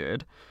he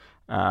did,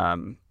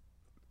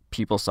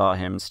 people saw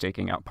him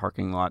staking out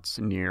parking lots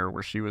near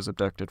where she was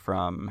abducted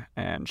from,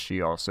 and she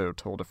also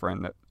told a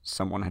friend that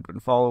someone had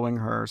been following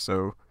her.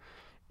 So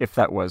if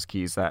that was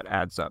Keyes, that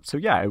adds up. So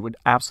yeah, it would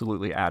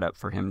absolutely add up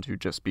for him to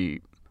just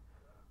be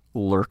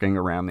lurking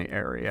around the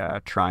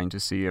area, trying to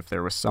see if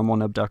there was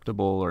someone abductable,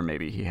 or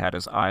maybe he had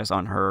his eyes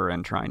on her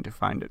and trying to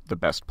find the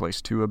best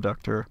place to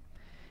abduct her.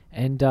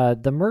 And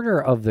the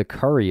murder of the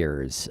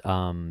couriers,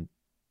 can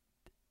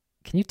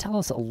you tell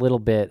us a little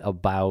bit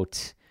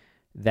about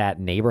that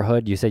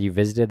neighborhood? You said you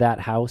visited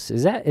that house.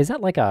 Is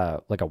that like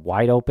a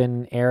wide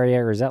open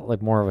area, or is that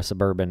like more of a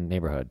suburban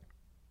neighborhood?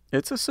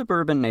 It's a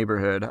suburban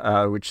neighborhood,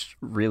 which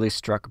really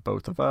struck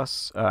both of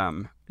us.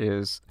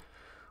 Is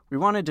we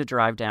wanted to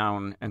drive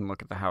down and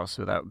look at the house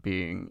without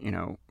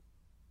being,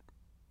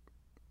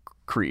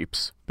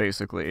 creeps,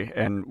 basically.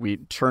 And we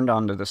turned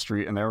onto the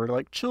street, and there were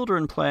like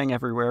children playing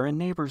everywhere and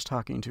neighbors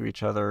talking to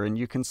each other, and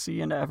you can see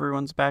into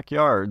everyone's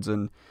backyards.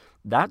 And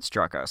that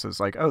struck us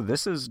as like, oh,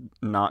 this is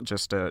not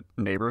just a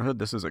neighborhood,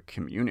 this is a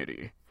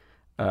community.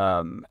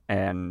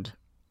 And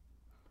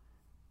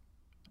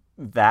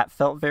that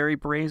felt very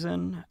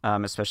brazen,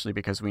 especially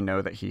because we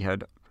know that he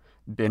had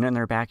been in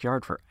their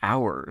backyard for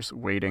hours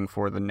waiting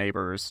for the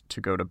neighbors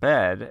to go to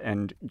bed,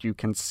 and you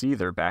can see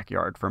their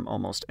backyard from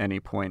almost any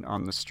point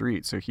on the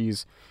street. So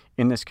he's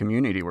in this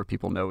community where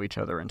people know each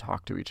other and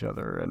talk to each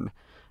other, and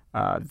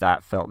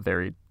that felt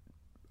very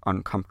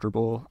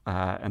uncomfortable.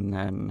 And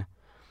then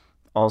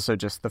also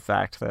just the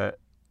fact that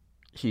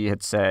he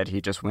had said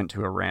he just went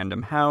to a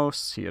random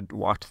house. He had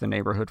walked the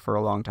neighborhood for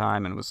a long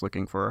time and was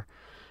looking for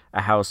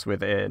a house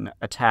with an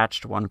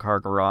attached one-car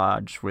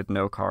garage with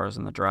no cars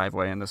in the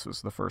driveway, and this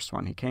was the first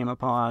one he came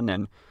upon,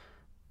 and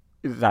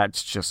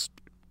that's just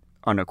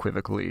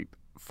unequivocally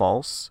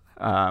false.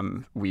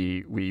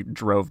 We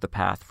drove the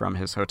path from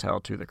his hotel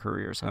to the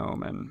courier's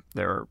home, and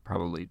there are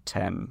probably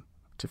 10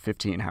 to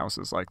 15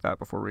 houses like that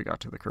before we got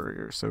to the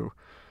courier. So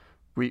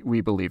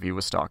we believe he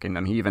was stalking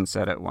them. He even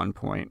said at one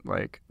point,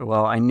 like,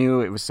 well, I knew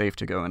it was safe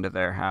to go into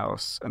their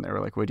house. And they were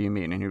like, what do you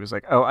mean? And he was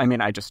like, oh, I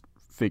mean, I just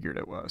figured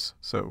it was.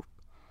 So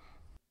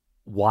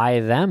why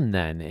them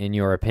then, in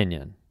your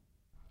opinion?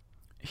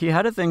 He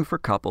had a thing for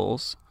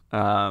couples.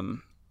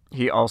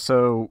 He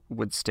also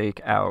would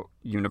stake out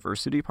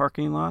university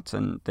parking lots,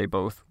 and they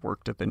both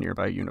worked at the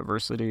nearby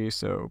university,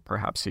 so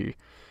perhaps he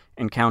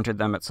encountered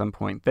them at some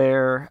point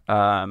there.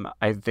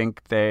 I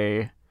think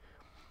they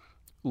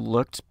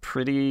looked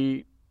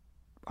pretty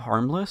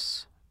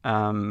harmless.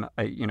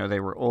 They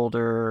were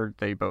older.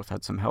 They both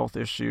had some health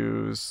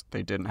issues.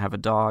 They didn't have a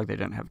dog. They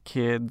didn't have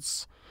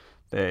kids.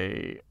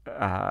 They,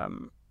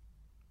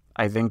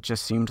 I think,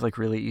 just seemed like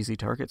really easy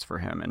targets for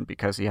him. And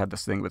because he had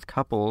this thing with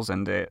couples,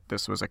 and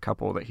this was a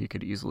couple that he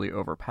could easily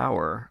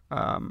overpower,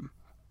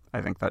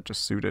 I think that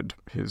just suited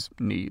his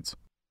needs.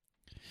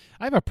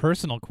 I have a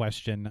personal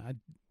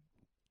question.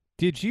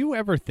 Did you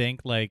ever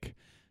think, like,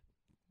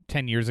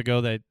 10 years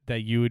ago that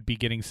you would be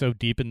getting so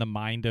deep in the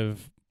mind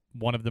of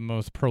one of the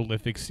most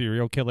prolific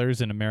serial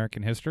killers in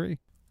American history?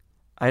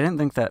 I didn't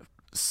think that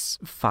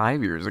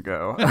 5 years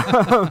ago.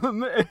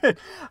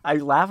 I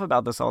laugh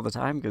about this all the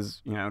time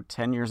because,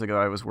 10 years ago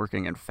I was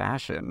working in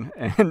fashion,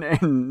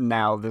 and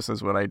now this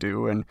is what I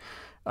do. And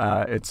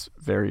it's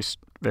very,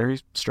 very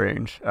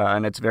strange.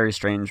 And it's very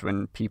strange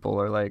when people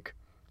are like,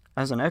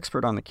 as an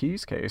expert on the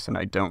Keyes case, and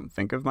I don't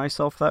think of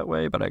myself that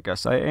way, but I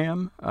guess I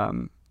am.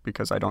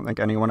 Because I don't think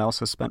anyone else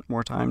has spent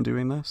more time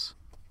doing this.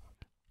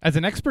 As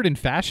an expert in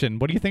fashion,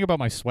 what do you think about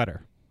my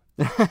sweater?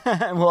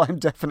 Well, I'm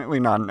definitely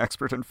not an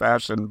expert in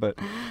fashion, but,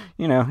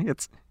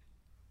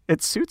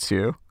 it suits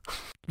you.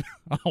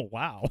 Oh,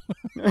 wow.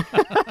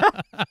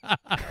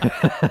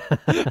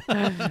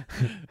 I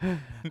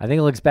think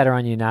it looks better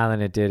on you now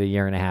than it did a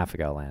year and a half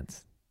ago,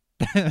 Lance.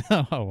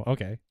 Oh,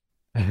 okay.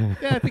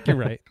 Yeah, I think you're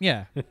right.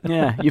 Yeah.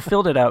 Yeah, you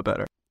filled it out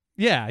better.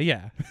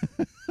 Yeah.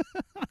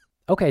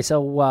 Okay,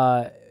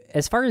 so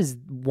as far as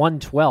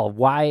 112,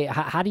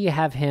 how do you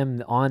have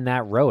him on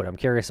that road? I'm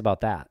curious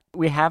about that.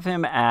 We have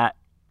him at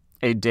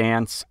a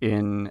dance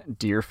in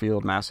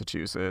Deerfield,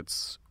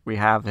 Massachusetts. We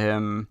have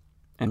him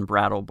in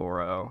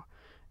Brattleboro,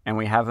 and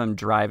we have him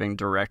driving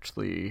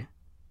directly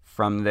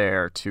from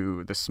there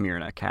to the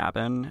Smyrna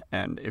cabin,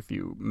 and if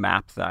you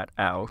map that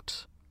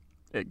out,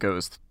 it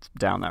goes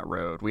down that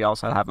road. We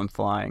also have him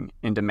flying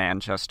into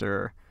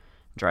Manchester,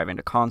 driving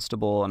to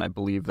Constable, and I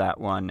believe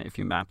that one, if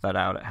you map that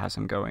out, it has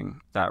him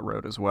going that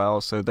road as well.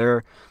 So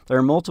there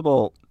are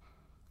multiple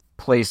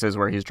places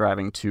where he's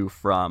driving to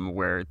from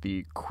where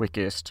the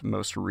quickest,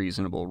 most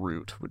reasonable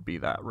route would be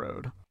that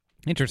road.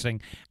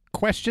 Interesting.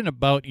 Question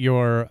about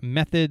your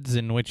methods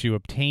in which you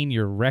obtain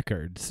your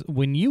records.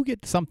 When you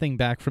get something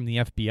back from the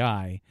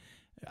FBI,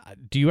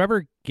 do you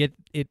ever get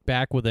it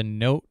back with a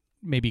note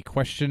maybe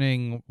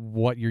questioning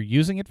what you're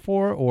using it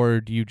for,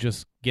 or do you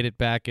just get it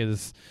back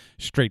as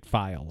straight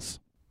files?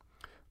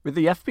 With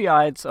the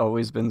FBI, it's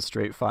always been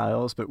straight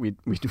files, but we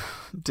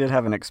did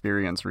have an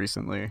experience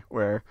recently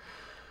where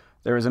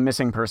there was a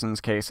missing persons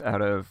case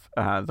out of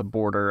the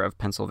border of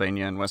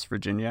Pennsylvania and West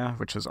Virginia,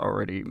 which has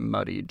already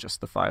muddied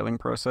just the filing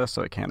process,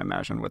 so I can't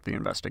imagine what the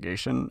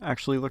investigation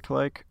actually looked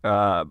like.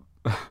 But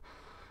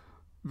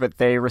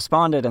they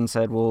responded and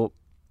said, well,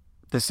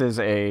 this is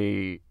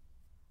it's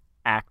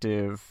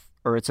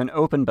an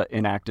open but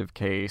inactive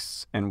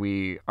case, and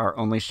we are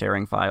only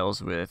sharing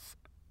files with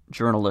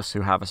journalists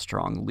who have a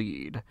strong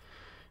lead.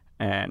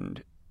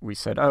 And we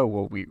said, oh,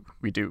 well, we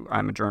do.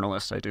 I'm a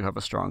journalist. I do have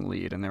a strong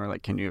lead. And they were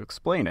like, can you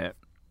explain it?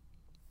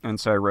 And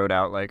so I wrote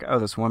out like, oh,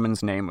 this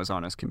woman's name was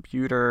on his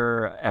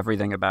computer.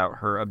 Everything about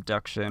her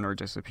abduction or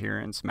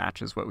disappearance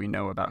matches what we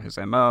know about his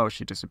MO.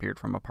 She disappeared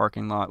from a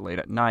parking lot late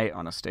at night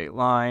on a state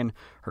line.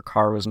 Her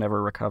car was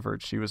never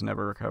recovered. She was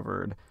never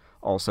recovered.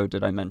 Also,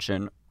 did I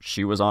mention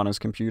she was on his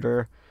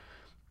computer?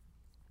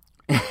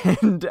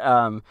 And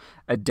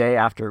a day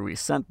after we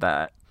sent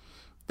that,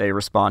 they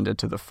responded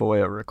to the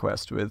FOIA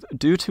request with,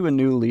 due to a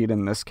new lead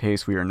in this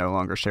case, we are no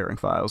longer sharing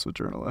files with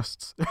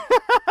journalists.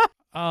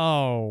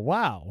 Oh,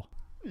 wow.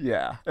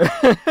 Yeah.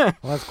 Well,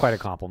 that's quite a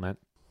compliment.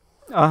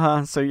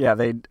 So yeah,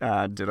 they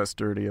did us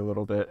dirty a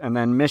little bit. And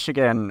then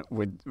Michigan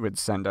would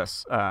send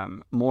us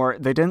more.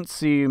 They didn't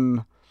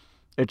seem,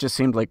 it just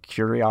seemed like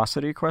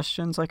curiosity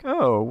questions like,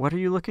 oh, what are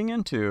you looking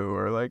into?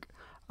 Or like,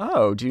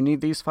 oh, do you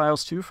need these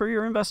files too for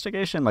your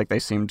investigation? Like they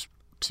seemed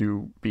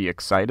to be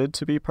excited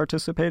to be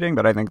participating,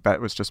 but I think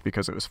that was just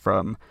because it was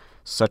from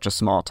such a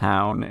small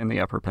town in the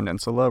Upper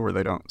Peninsula where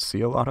they don't see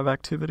a lot of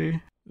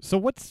activity. So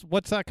what's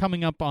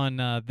coming up on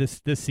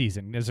this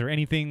season? Is there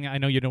anything? I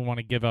know you don't want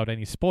to give out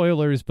any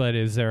spoilers, but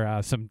is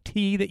there some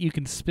tea that you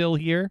can spill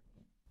here?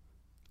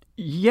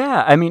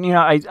 Yeah, I mean,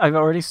 I've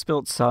already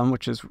spilled some,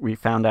 which is we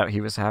found out he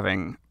was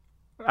having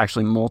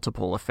actually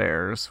multiple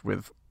affairs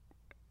with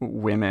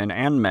women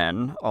and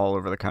men all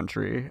over the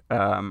country.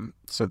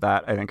 So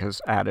that, I think, has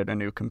added a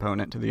new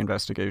component to the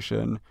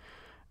investigation.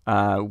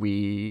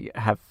 We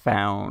have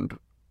found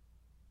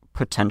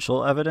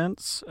potential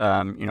evidence.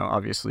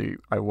 Obviously,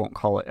 I won't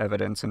call it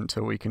evidence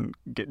until we can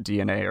get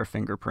DNA or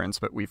fingerprints,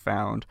 but we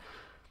found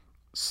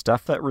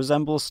stuff that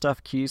resembles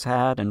stuff Keyes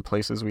had in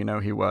places we know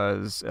he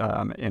was,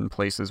 in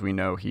places we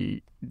know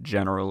he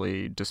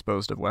generally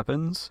disposed of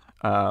weapons.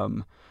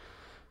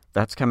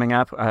 That's coming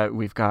up.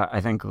 We've got,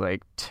 I think,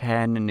 like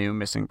 10 new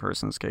missing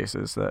persons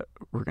cases that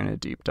we're going to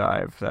deep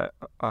dive that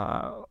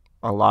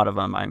a lot of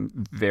them I'm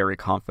very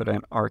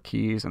confident are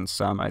Keyes, and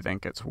some I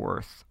think it's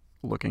worth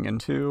looking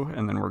into.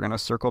 And then we're going to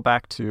circle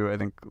back to, I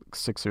think,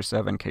 6 or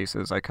 7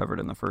 cases I covered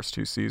in the first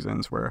 2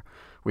 seasons where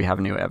we have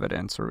new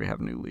evidence or we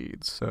have new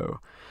leads. So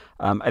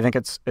I think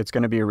it's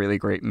going to be a really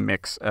great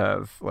mix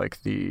of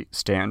like the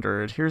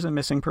standard, here's a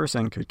missing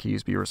person, could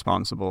Keyes be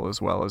responsible,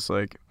 as well as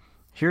like,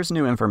 here's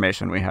new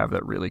information we have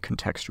that really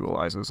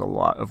contextualizes a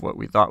lot of what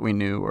we thought we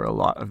knew or a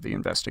lot of the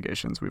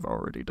investigations we've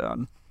already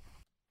done.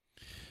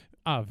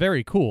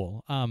 Very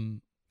cool.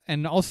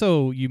 And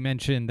also you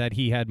mentioned that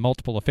he had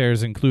multiple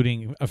affairs,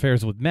 including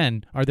affairs with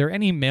men. Are there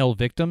any male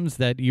victims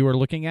that you are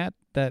looking at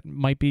that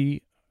might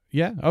be...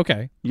 Yeah,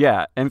 okay.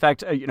 Yeah, in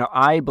fact,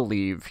 I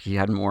believe he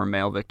had more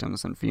male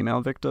victims than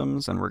female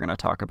victims, and we're going to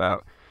talk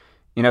about...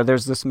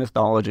 there's this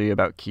mythology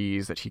about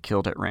Keyes that he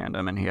killed at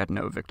random and he had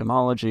no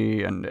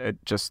victimology, and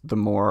it just, the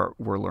more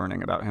we're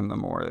learning about him, the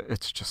more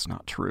it's just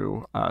not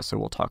true. So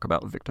we'll talk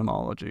about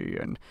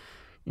victimology and,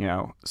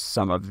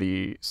 some of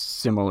the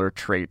similar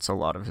traits a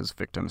lot of his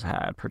victims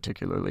had,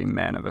 particularly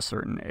men of a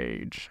certain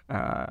age,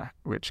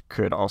 which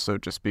could also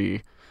just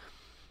be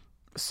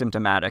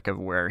symptomatic of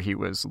where he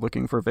was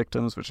looking for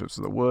victims, which was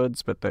the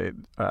woods. But they,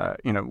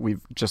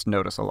 we've just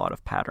noticed a lot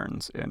of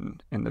patterns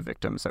in the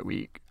victims that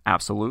we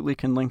absolutely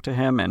can link to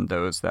him, and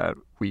those that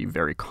we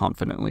very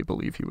confidently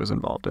believe he was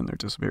involved in their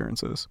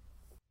disappearances.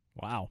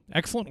 Wow,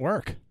 excellent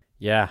work.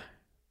 Yeah,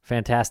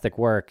 fantastic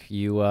work.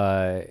 You,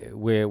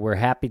 we're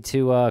happy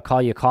to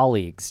call you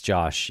colleagues,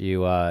 Josh.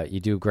 You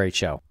do a great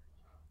show.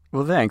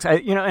 Well, thanks.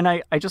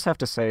 I just have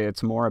to say,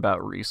 it's more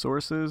about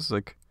resources.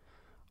 Like,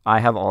 I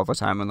have all the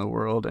time in the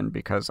world, and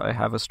because I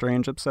have a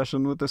strange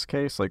obsession with this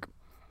case, like,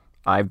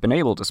 I've been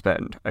able to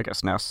spend, I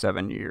guess now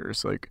 7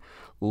 years, like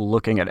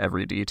looking at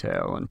every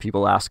detail. And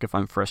people ask if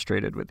I'm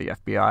frustrated with the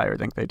FBI or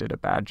think they did a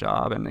bad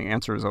job. And the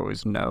answer is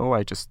always no.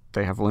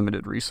 They have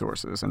limited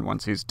resources. And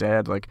once he's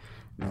dead, like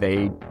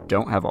they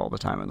don't have all the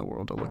time in the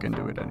world to look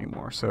into it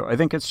anymore. So I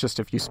think it's just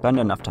if you spend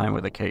enough time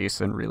with a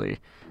case and really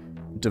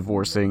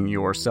divorcing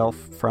yourself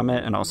from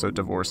it and also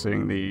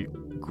divorcing the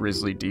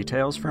grisly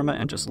details from it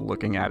and just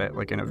looking at it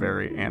like in a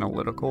very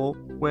analytical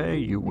way,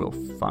 you will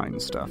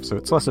find stuff. So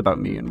it's less about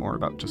me and more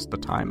about just the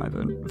time I've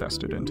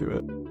invested into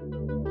it.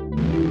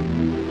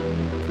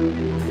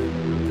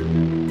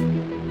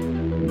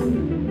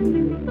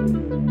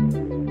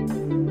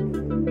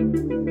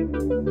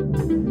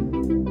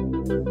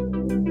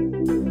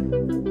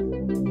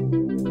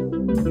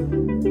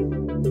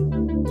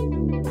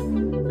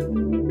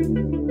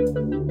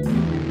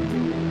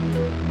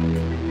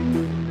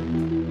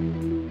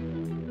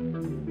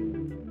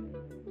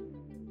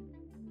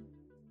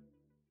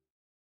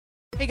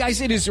 Hey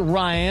guys, it is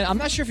Ryan. I'm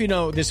not sure if you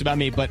know this about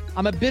me, but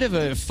I'm a bit of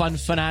a fun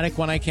fanatic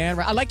when I can.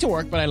 I like to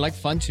work, but I like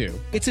fun too.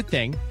 It's a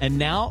thing. And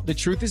now the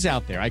truth is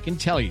out there. I can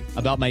tell you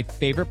about my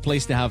favorite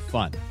place to have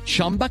fun.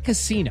 Chumba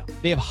Casino.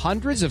 They have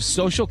hundreds of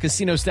social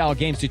casino style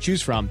games to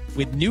choose from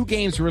with new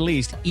games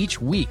released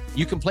each week.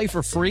 You can play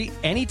for free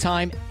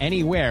anytime,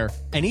 anywhere.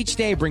 And each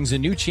day brings a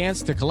new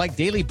chance to collect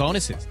daily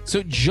bonuses.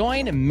 So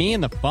join me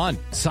in the fun.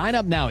 Sign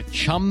up now at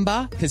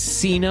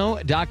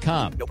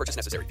ChumbaCasino.com. No purchase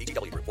necessary.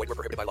 VGW Group. Void where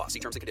prohibited by law. See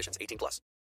terms and conditions. 18+.